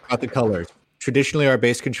 talk about the colors. Traditionally, our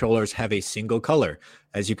base controllers have a single color.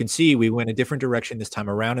 As you can see, we went a different direction this time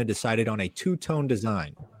around and decided on a two-tone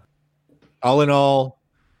design. All in all,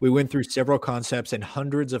 we went through several concepts and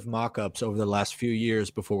hundreds of mock-ups over the last few years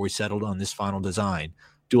before we settled on this final design.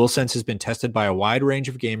 DualSense has been tested by a wide range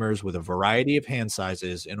of gamers with a variety of hand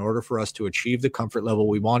sizes in order for us to achieve the comfort level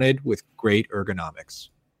we wanted with great ergonomics.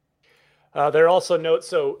 There also note,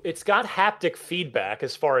 so it's got haptic feedback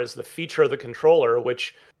as far as the feature of the controller,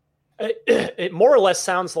 which it more or less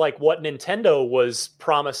sounds like what Nintendo was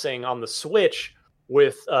promising on the Switch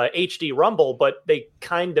with HD Rumble, but they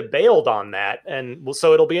kind of bailed on that. And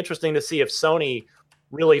so it'll be interesting to see if Sony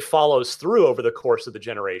really follows through over the course of the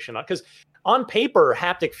generation. Because on paper,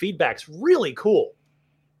 haptic feedback's really cool.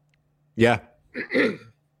 Yeah.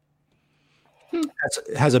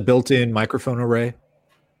 Has a built-in microphone array.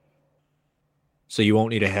 so you won't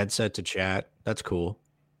need a headset to chat. That's cool.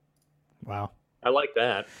 Wow. I like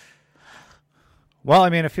that. Well, I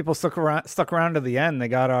mean, if people stuck around to the end, they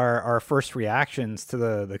got our first reactions to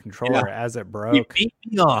the controller as it broke.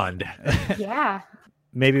 Beyond. Yeah.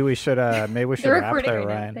 Maybe we should wrap recording there, right now.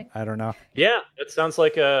 Ryan. I don't know. Yeah, it sounds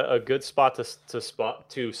like a good spot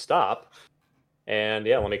to stop. And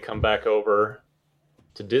yeah, let me come back over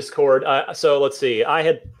to Discord. So let's see. I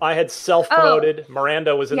had self-promoted.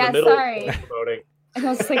 Miranda was in the middle of promoting. And I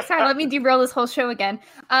was like, sorry, let me derail this whole show again.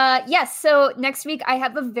 Yes, so next week I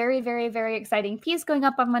have a very, very, very exciting piece going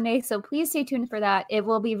up on Monday, so please stay tuned for that. It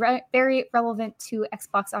will be very relevant to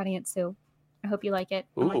Xbox audience, so I hope you like it.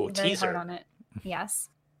 I'm working very hard on it. Yes.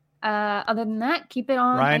 Other than that, keep it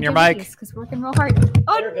on. Ryan, your mic. Because we're working real hard.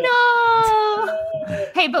 Oh, no!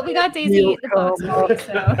 Hey, but we got Daisy the box.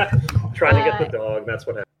 So. Trying to get the dog, that's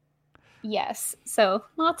what happened. Yes. So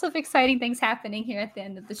lots of exciting things happening here at the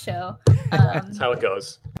end of the show. That's how it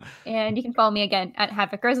goes. And you can follow me again at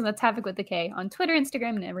HavocRose, and that's Havoc with the K on Twitter,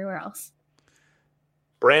 Instagram, and everywhere else.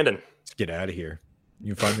 Brandon. Let's get out of here.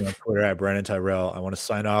 You can find me on Twitter at Brandon Tyrell. I want to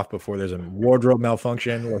sign off before there's a wardrobe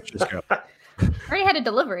malfunction. Let's just go. I already had a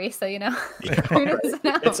delivery, so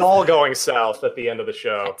It's all going south at the end of the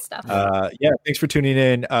show. Yeah, thanks for tuning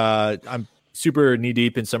in. I'm super knee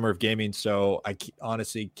deep in Summer of Gaming, so I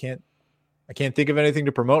honestly can't think of anything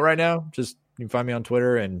to promote right now. Just you can find me on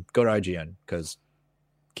Twitter and go to IGN because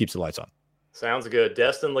it keeps the lights on. Sounds good.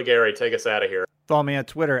 Destin Legary, take us out of here. Follow me on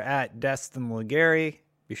Twitter at Destin Legary.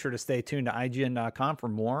 Be sure to stay tuned to IGN.com for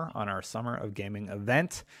more on our Summer of Gaming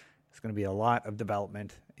event. There's going to be a lot of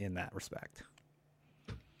development in that respect.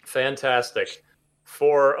 Fantastic.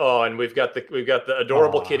 And we've got the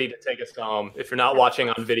adorable kitty to take us home. If you're not watching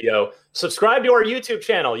on video, subscribe to our YouTube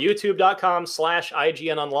channel,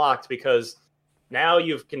 youtube.com/IGN Unlocked, because now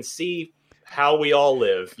you can see how we all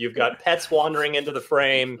live. You've got pets wandering into the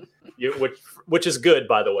frame, which is good,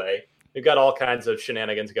 by the way. We've got all kinds of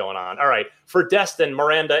shenanigans going on. All right. For Destin,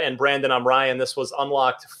 Miranda, and Brandon, I'm Ryan. This was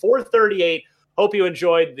Unlocked 438. Hope you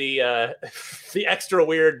enjoyed the extra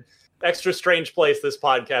weird, extra strange place this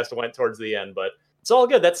podcast went towards the end, but it's all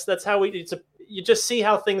good. That's how you just see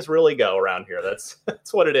how things really go around here. That's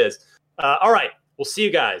what it is. All right. We'll see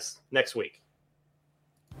you guys next week.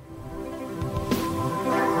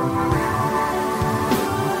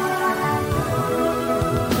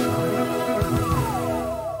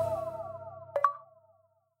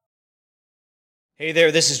 Hey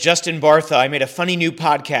there, this is Justin Bartha. I made a funny new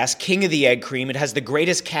podcast, King of the Egg Cream. It has the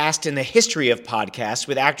greatest cast in the history of podcasts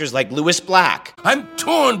with actors like Louis Black. I'm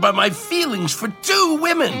torn by my feelings for two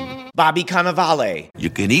women. Bobby Cannavale.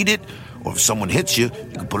 You can eat it, or if someone hits you,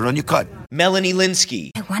 you can put it on your cut. Melanie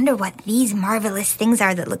Linsky. I wonder what these marvelous things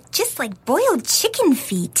are that look just like boiled chicken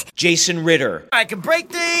feet. Jason Ritter. I can break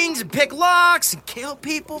things and pick locks and kill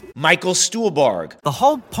people. Michael Stuhlbarg. The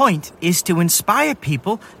whole point is to inspire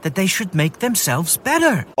people that they should make themselves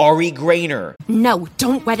better. Ari Grainer. No,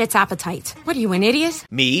 don't whet its appetite. What are you, an idiot?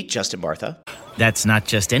 Me, Justin Bartha. That's not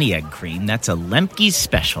just any egg cream, that's a Lemke's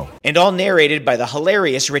special. And all narrated by the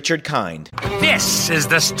hilarious Richard Kind. This is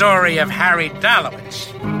the story of Harry Dalowitz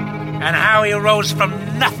and how he rose from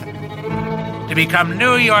nothing to become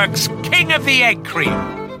New York's King of the Egg Cream.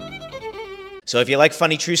 So if you like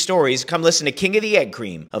funny true stories, come listen to King of the Egg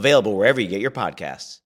Cream, available wherever you get your podcasts.